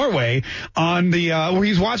from Norway on the, where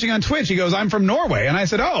he's watching on Twitch. He goes, I'm from Norway. And I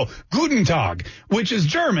said, oh, Guten Tag, which is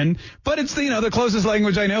German, but it's the closest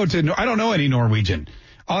language I know to, I don't know any Norwegian.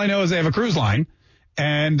 All I know is they have a cruise line.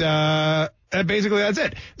 And basically that's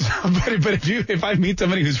it. But if I meet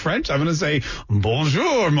somebody who's French, I'm going to say,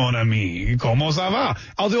 bonjour, mon ami, comment ça va?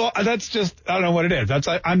 That's just, I don't know what it is.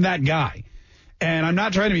 I'm that guy. And I'm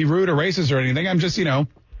not trying to be rude or racist or anything. I'm just, I don't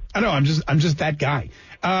know, I'm just that guy.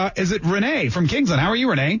 Is it Renee from Kingsland? How are you,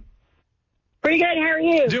 Renee? Pretty good. How are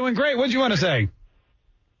you? Doing great. What do you want to say?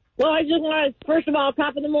 Well, I just want to, first of all,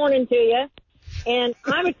 top of the morning to you. And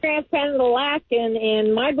I'm a transplanted Alaskan,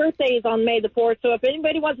 and my birthday is on May the 4th. So if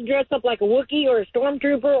anybody wants to dress up like a Wookiee or a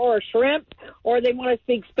Stormtrooper or a shrimp, or they want to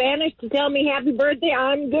speak Spanish to tell me happy birthday,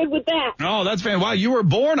 I'm good with that. Oh, that's fantastic. Wow, you were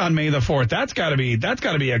born on May the 4th. That's got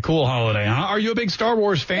to be a cool holiday, huh? Are you a big Star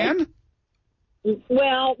Wars fan?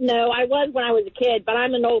 Well, no, I was when I was a kid, but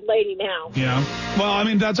I'm an old lady now. Yeah. Well, I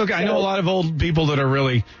mean, that's okay. I know a lot of old people that are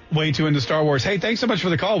really way too into Star Wars. Hey, thanks so much for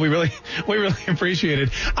the call. We really appreciate it.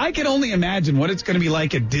 I can only imagine what it's going to be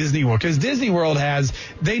like at Disney World, because Disney World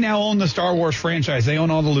they now own the Star Wars franchise. They own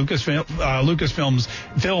all the Lucasfilms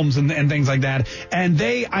films and things like that. And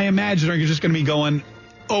I imagine, are just going to be going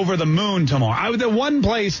over the moon tomorrow. The one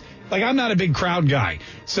place, I'm not a big crowd guy,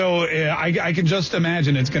 so I can just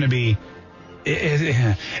imagine it's going to be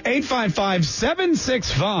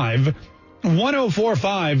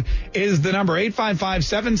 855-765-1045 is the number.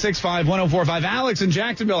 855-765-1045. Alex in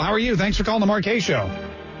Jacksonville, how are you? Thanks for calling the Mark K Show.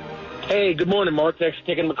 Hey, good morning, Mark. Thanks for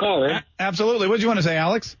taking my call, man. Absolutely. What do you want to say,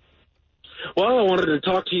 Alex? Well, I wanted to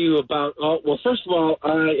talk to you about, first of all,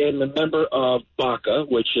 I am a member of BACA,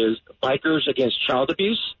 which is Bikers Against Child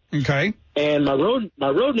Abuse. Okay. And my road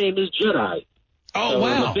name is Jedi. Oh, so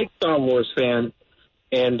wow. I'm a big Star Wars fan.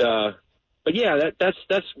 And, but yeah,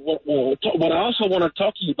 that's what I also want to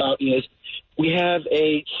talk to you about is we have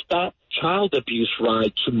a Stop Child Abuse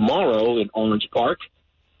ride tomorrow in Orange Park,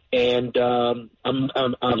 and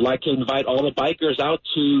I'd like to invite all the bikers out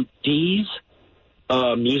to D's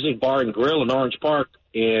Music Bar and Grill in Orange Park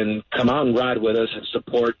and come out and ride with us and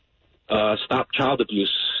support Stop Child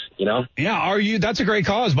Abuse. Yeah, that's a great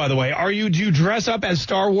cause, by the way. Do you dress up as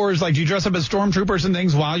Star Wars, do you dress up as stormtroopers and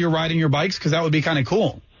things while you're riding your bikes? Because that would be kind of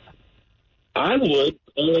cool. I would,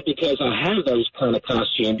 only because I have those kind of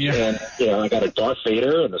costumes, and I got a Darth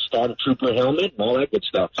Vader and a Stormtrooper helmet and all that good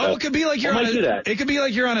stuff. So it could be like you're I might do that. It could be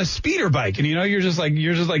like you're on a speeder bike, and you're just like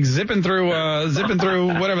zipping through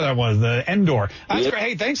whatever that was, the Endor. That's great.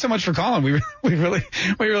 Hey, thanks so much for calling. We really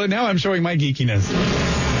now I'm showing my geekiness.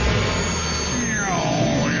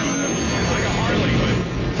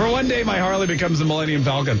 For one day, my Harley becomes the Millennium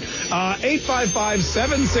Falcon.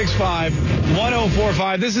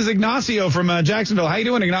 855-765-1045. This is Ignacio from Jacksonville. How you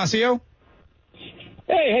doing, Ignacio?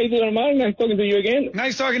 Hey, how you doing, Mark? Nice talking to you again.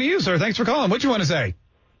 Nice talking to you, sir. Thanks for calling. What you want to say?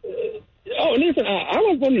 Listen, I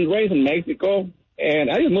was born and raised in Mexico, and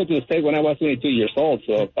I just moved to the States when I was 22 years old.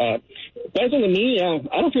 So, personally, me,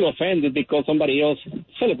 I don't feel offended because somebody else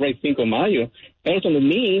celebrates Cinco de Mayo. Personally,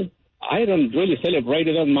 me, I don't really celebrate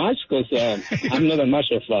it that much because I'm not that much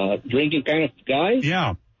of a drinking kind of guy.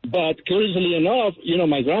 Yeah. But curiously enough,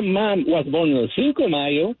 my grandma was born on Cinco de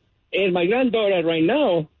Mayo, and my granddaughter right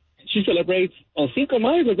now, she celebrates on Cinco de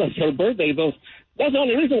Mayo because that's her birthday. So that's the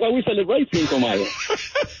only reason why we celebrate Cinco de Mayo.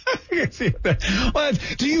 Well,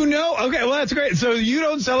 do you know? Okay, well, that's great. So you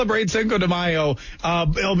don't celebrate Cinco de Mayo,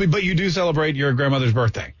 but you do celebrate your grandmother's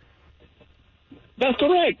birthday. That's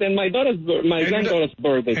correct. And my granddaughter's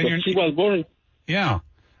birthday. So she was born. Yeah.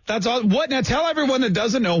 That's all. What? Now tell everyone that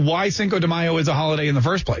doesn't know why Cinco de Mayo is a holiday in the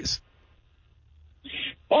first place.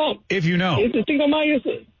 Oh. If you know. It's Cinco de Mayo.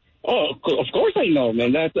 Of course I know,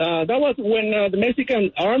 man. That was when the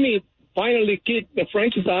Mexican army finally kicked the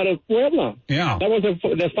French out of Puebla. Yeah. That was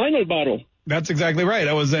the final battle. That's exactly right.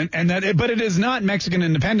 But it is not Mexican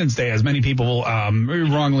Independence Day, as many people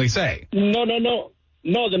wrongly say.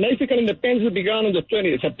 No, the Mexican independence began on the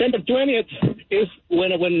 20th. September 20th is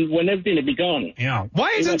when everything began. Yeah.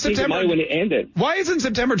 Why isn't September when it ended? Why isn't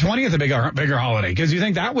September 20th a bigger holiday? Because you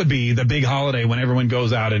think that would be the big holiday when everyone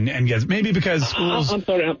goes out and gets, maybe because schools. I'm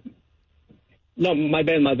sorry. No, my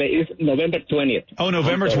bad. It's November 20th. Oh,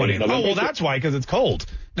 November 20th. Oh, well, that's why, because it's cold.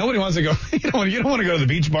 Nobody wants to go. You don't want to go to the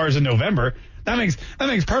beach bars in November. That makes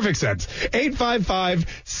perfect sense.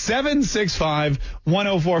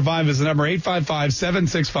 855-765-1045 is the number.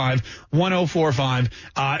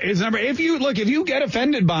 855-765-1045 is the number. If you get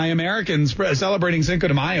offended by Americans celebrating Cinco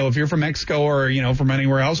de Mayo, if you're from Mexico or, from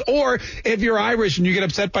anywhere else, or if you're Irish and you get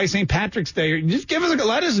upset by St. Patrick's Day, just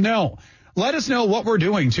let us know. Let us know what we're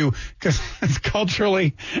doing because it's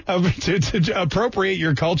culturally, to appropriate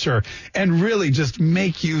your culture and really just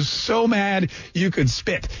make you so mad you could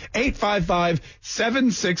spit.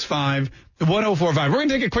 855-765-1045. We're going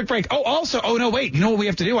to take a quick break. Wait. You know what we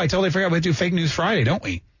have to do? I totally forgot we have to do Fake News Friday, don't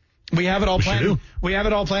we? We have it all planned. Sure do. We have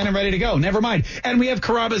it all planned and ready to go. Never mind. And we have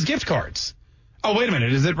Carrabba's gift cards. Oh, wait a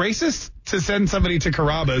minute. Is it racist to send somebody to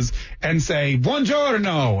Carrabba's and say,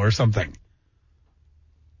 buongiorno or something?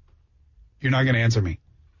 You're not going to answer me.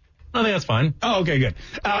 I think that's fine. Oh, okay, good.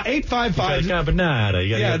 855.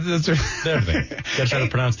 Cabanata. That's right. Everything. You got to try to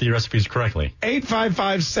pronounce the recipes correctly.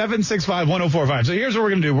 855-765-1045. So here's what we're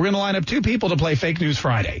going to do. We're going to line up two people to play Fake News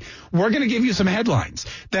Friday. We're going to give you some headlines.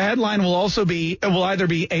 The headline will either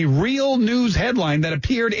be a real news headline that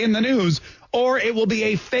appeared in the news, or it will be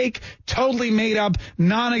a fake, totally made up,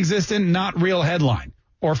 non-existent, not real headline.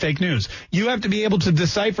 Or fake news. You have to be able to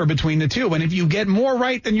decipher between the two. And if you get more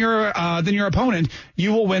right than your opponent,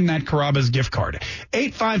 you will win that Carrabba's gift card.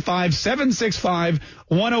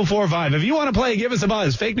 855-765-1045. If you want to play, give us a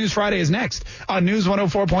buzz. Fake News Friday is next on News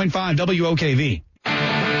 104.5 WOKV.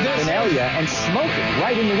 Area and smoke it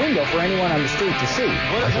right in the window for anyone on the street to see.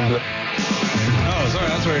 Oh, sorry,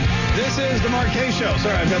 that's weird. This is the Mark K Show.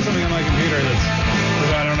 Sorry, I've got something on my computer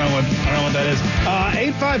I don't know what that is.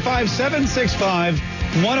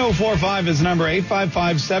 855-765-1045 is the number.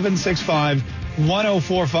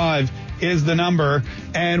 855-765-1045 is the number.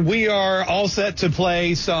 And we are all set to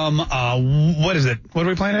play some, what is it? What are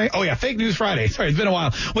we playing today? Oh, yeah, Fake News Friday. Sorry, it's been a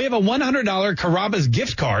while. We have a $100 Carrabba's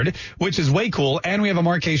gift card, which is way cool. And we have a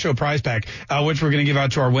Mark K Show prize pack, which we're going to give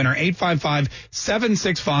out to our winner.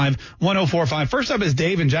 855-765-1045. First up is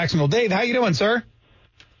Dave in Jacksonville. Dave, how you doing, sir?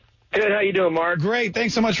 Good. How you doing, Mark? Great.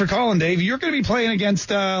 Thanks so much for calling, Dave. You're going to be playing against,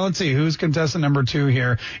 let's see, who's contestant number 2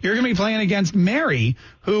 here? You're going to be playing against Mary,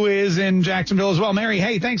 who is in Jacksonville as well. Mary,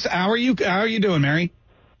 hey, thanks. How are you doing, Mary?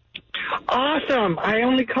 Awesome. I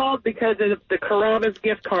only called because of the Carrabba's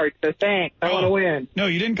gift card, so thanks. I want to win. No,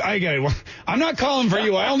 you didn't. I get it. Well, I'm not calling for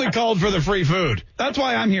you. I only called for the free food. That's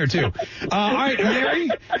why I'm here, too. All right,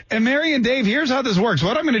 Mary and Dave, here's how this works.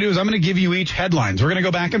 What I'm going to do is I'm going to give you each headlines. We're going to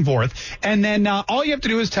go back and forth. And then all you have to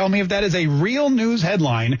do is tell me if that is a real news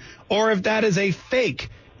headline or if that is a fake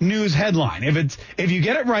news headline. If you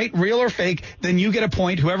get it right, real or fake, then you get a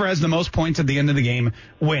point. Whoever has the most points at the end of the game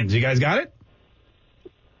wins. You guys got it?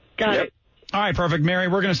 Got it. All right, perfect. Mary,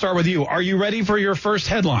 we're going to start with you. Are you ready for your first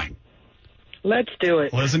headline? Let's do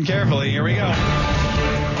it. Listen carefully. Here we go.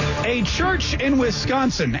 A church in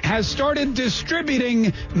Wisconsin has started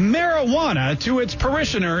distributing marijuana to its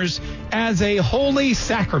parishioners as a holy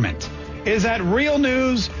sacrament. Is that real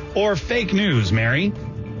news or fake news, Mary?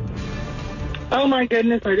 Oh, my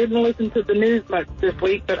goodness. I didn't listen to the news much this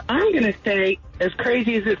week, but I'm going to say, as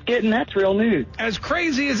crazy as it's getting, that's real news. As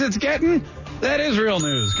crazy as it's getting? That is real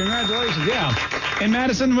news. Congratulations. Yeah. In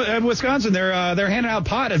Madison, Wisconsin, they're handing out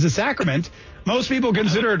pot as a sacrament. Most people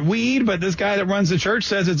consider it weed, but this guy that runs the church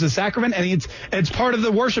says it's a sacrament, and it's part of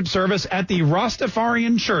the worship service at the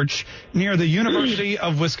Rastafarian Church near the University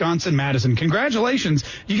of Wisconsin-Madison. Congratulations.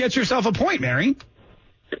 You get yourself a point, Mary.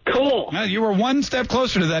 Cool. You were one step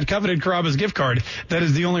closer to that coveted Carrabba's gift card. That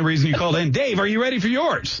is the only reason you called in. Dave, are you ready for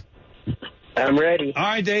yours? I'm ready. All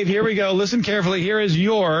right, Dave, here we go. Listen carefully. Here is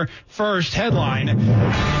your first headline.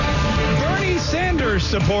 Bernie Sanders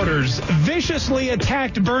supporters viciously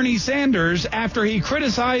attacked Bernie Sanders after he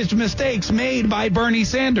criticized mistakes made by Bernie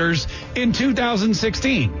Sanders in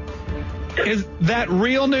 2016. Is that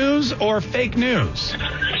real news or fake news?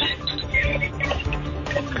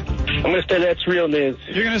 I'm going to say that's real news.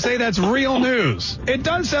 You're going to say that's real news. It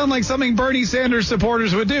does sound like something Bernie Sanders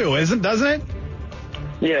supporters would do, doesn't it?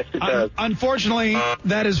 Yes, it does. Unfortunately,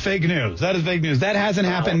 that is fake news. That is fake news. That hasn't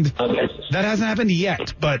happened. That hasn't happened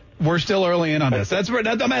yet, but we're still early in on this. That's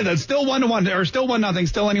still 1-1, or still 1-0,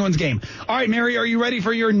 still anyone's game. All right, Mary, are you ready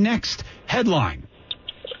for your next headline?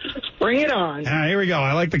 Bring it on. Here we go.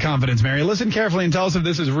 I like the confidence, Mary. Listen carefully and tell us if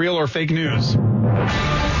this is real or fake news.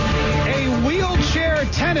 A wheelchair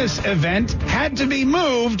tennis event had to be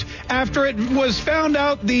moved after it was found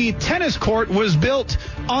out the tennis court was built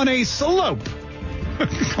on a slope.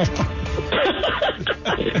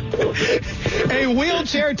 A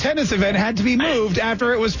wheelchair tennis event had to be moved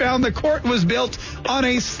after it was found the court was built on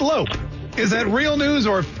a slope. Is that real news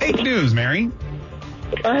or fake news, Mary?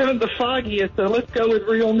 I haven't the foggiest, so let's go with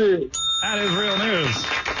real news. That is real news.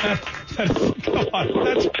 Come on.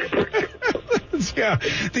 Yeah.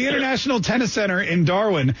 The International Tennis Center in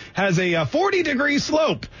Darwin has a 40-degree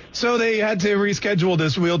slope, so they had to reschedule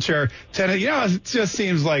this wheelchair tennis. It just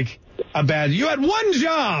seems like you had one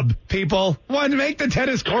job, people. One, make the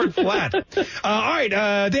tennis court flat. All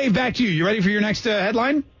right, Dave, back to you. You ready for your next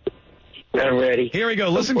headline? I'm ready. Here we go.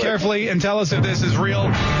 Listen carefully and tell us if this is real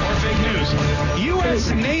or fake news. U.S.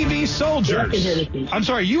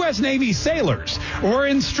 Navy sailors were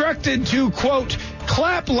instructed to, quote,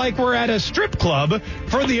 clap like we're at a strip club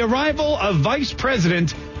for the arrival of Vice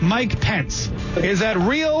President Mike Pence. Is that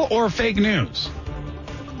real or fake news?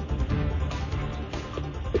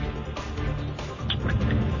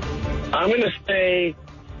 I'm going to say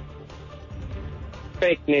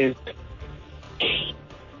fake news.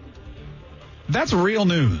 That's real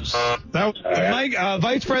news.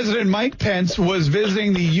 Vice President Mike Pence was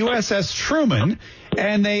visiting the USS Truman,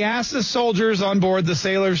 and they asked the soldiers on board, the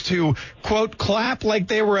sailors, to, quote, clap like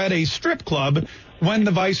they were at a strip club when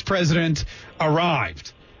the vice president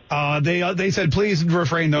arrived. They said, please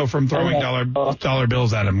refrain, though, from throwing dollar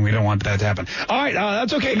bills at him. We don't want that to happen. All right,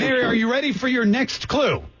 that's okay. Mary, are you ready for your next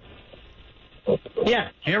clue? Yeah.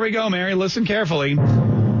 Here we go, Mary. Listen carefully.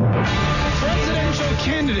 Presidential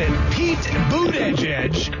candidate Pete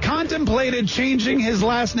Buttigieg contemplated changing his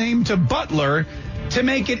last name to Butler to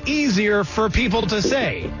make it easier for people to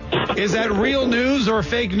say. Is that real news or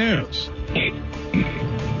fake news?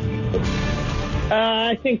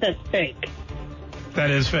 I think that's fake.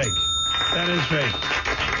 That is fake. That is fake.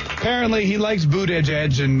 Apparently, he likes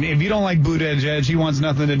Buttigieg, and if you don't like Buttigieg, he wants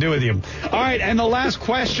nothing to do with you. All right, and the last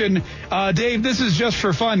question, Dave, this is just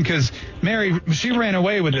for fun, because Mary, she ran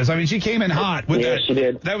away with this. I mean, she came in hot. With that. She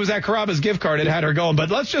did. That was that Carrabba's gift card. It had her going.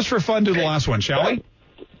 But let's just for fun do the last one, shall we?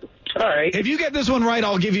 All right. If you get this one right,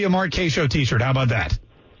 I'll give you a Mark K. Show t-shirt. How about that?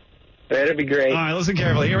 That'd be great. All right, listen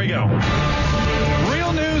carefully. Here we go.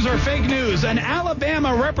 Real news or fake news? An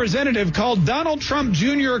Alabama representative called Donald Trump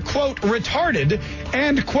Jr., quote, retarded,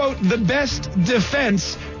 and, quote, the best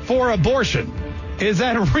defense for abortion. Is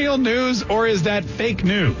that real news or is that fake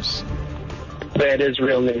news? That is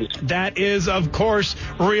real news. That is, of course,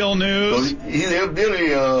 real news. He's evidently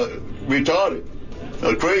retarded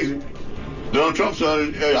or crazy. Donald Trump's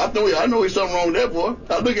son, I know he's something wrong with that boy.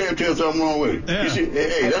 I look at him and tell something wrong with him. Yeah. You see,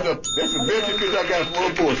 hey, that's the best excuse I got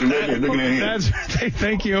for abortion right there, looking at him.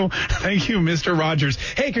 Thank you, Mr. Rodgers.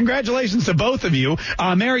 Hey, congratulations to both of you.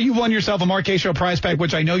 Mary, you won yourself a Mark K. Show prize pack,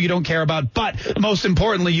 which I know you don't care about, but most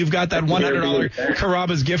importantly, you've got that $100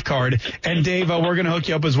 Carrabba's gift card. And Dave, we're going to hook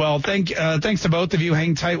you up as well. Thanks to both of you.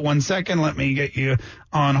 Hang tight 1 second. Let me get you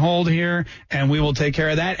on hold here, and we will take care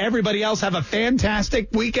of that. Everybody else, have a fantastic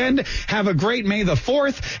weekend. Have a great May the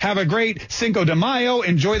 4th. Have a great Cinco de Mayo.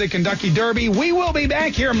 Enjoy the Kentucky Derby. We will be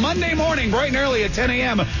back here Monday morning, bright and early at 10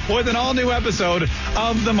 a.m. with an all-new episode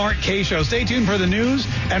of The Mark K. Show. Stay tuned for the news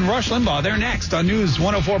and Rush Limbaugh. They're next on News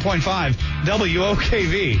 104.5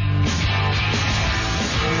 WOKV.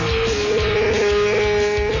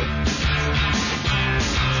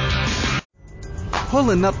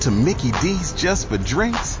 Pulling up to Mickey D's just for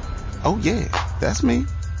drinks? Oh yeah, that's me.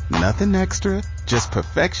 Nothing extra, just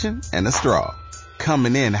perfection and a straw.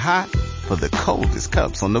 Coming in hot for the coldest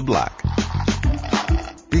cups on the block.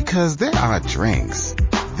 Because there are drinks.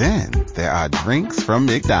 Then there are drinks from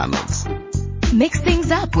McDonald's. Mix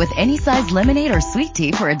things up with any size lemonade or sweet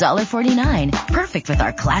tea for $1.49. Perfect with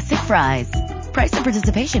our classic fries. Price and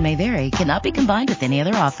participation may vary. Cannot be combined with any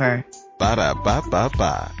other offer.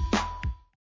 Ba-da-ba-ba-ba.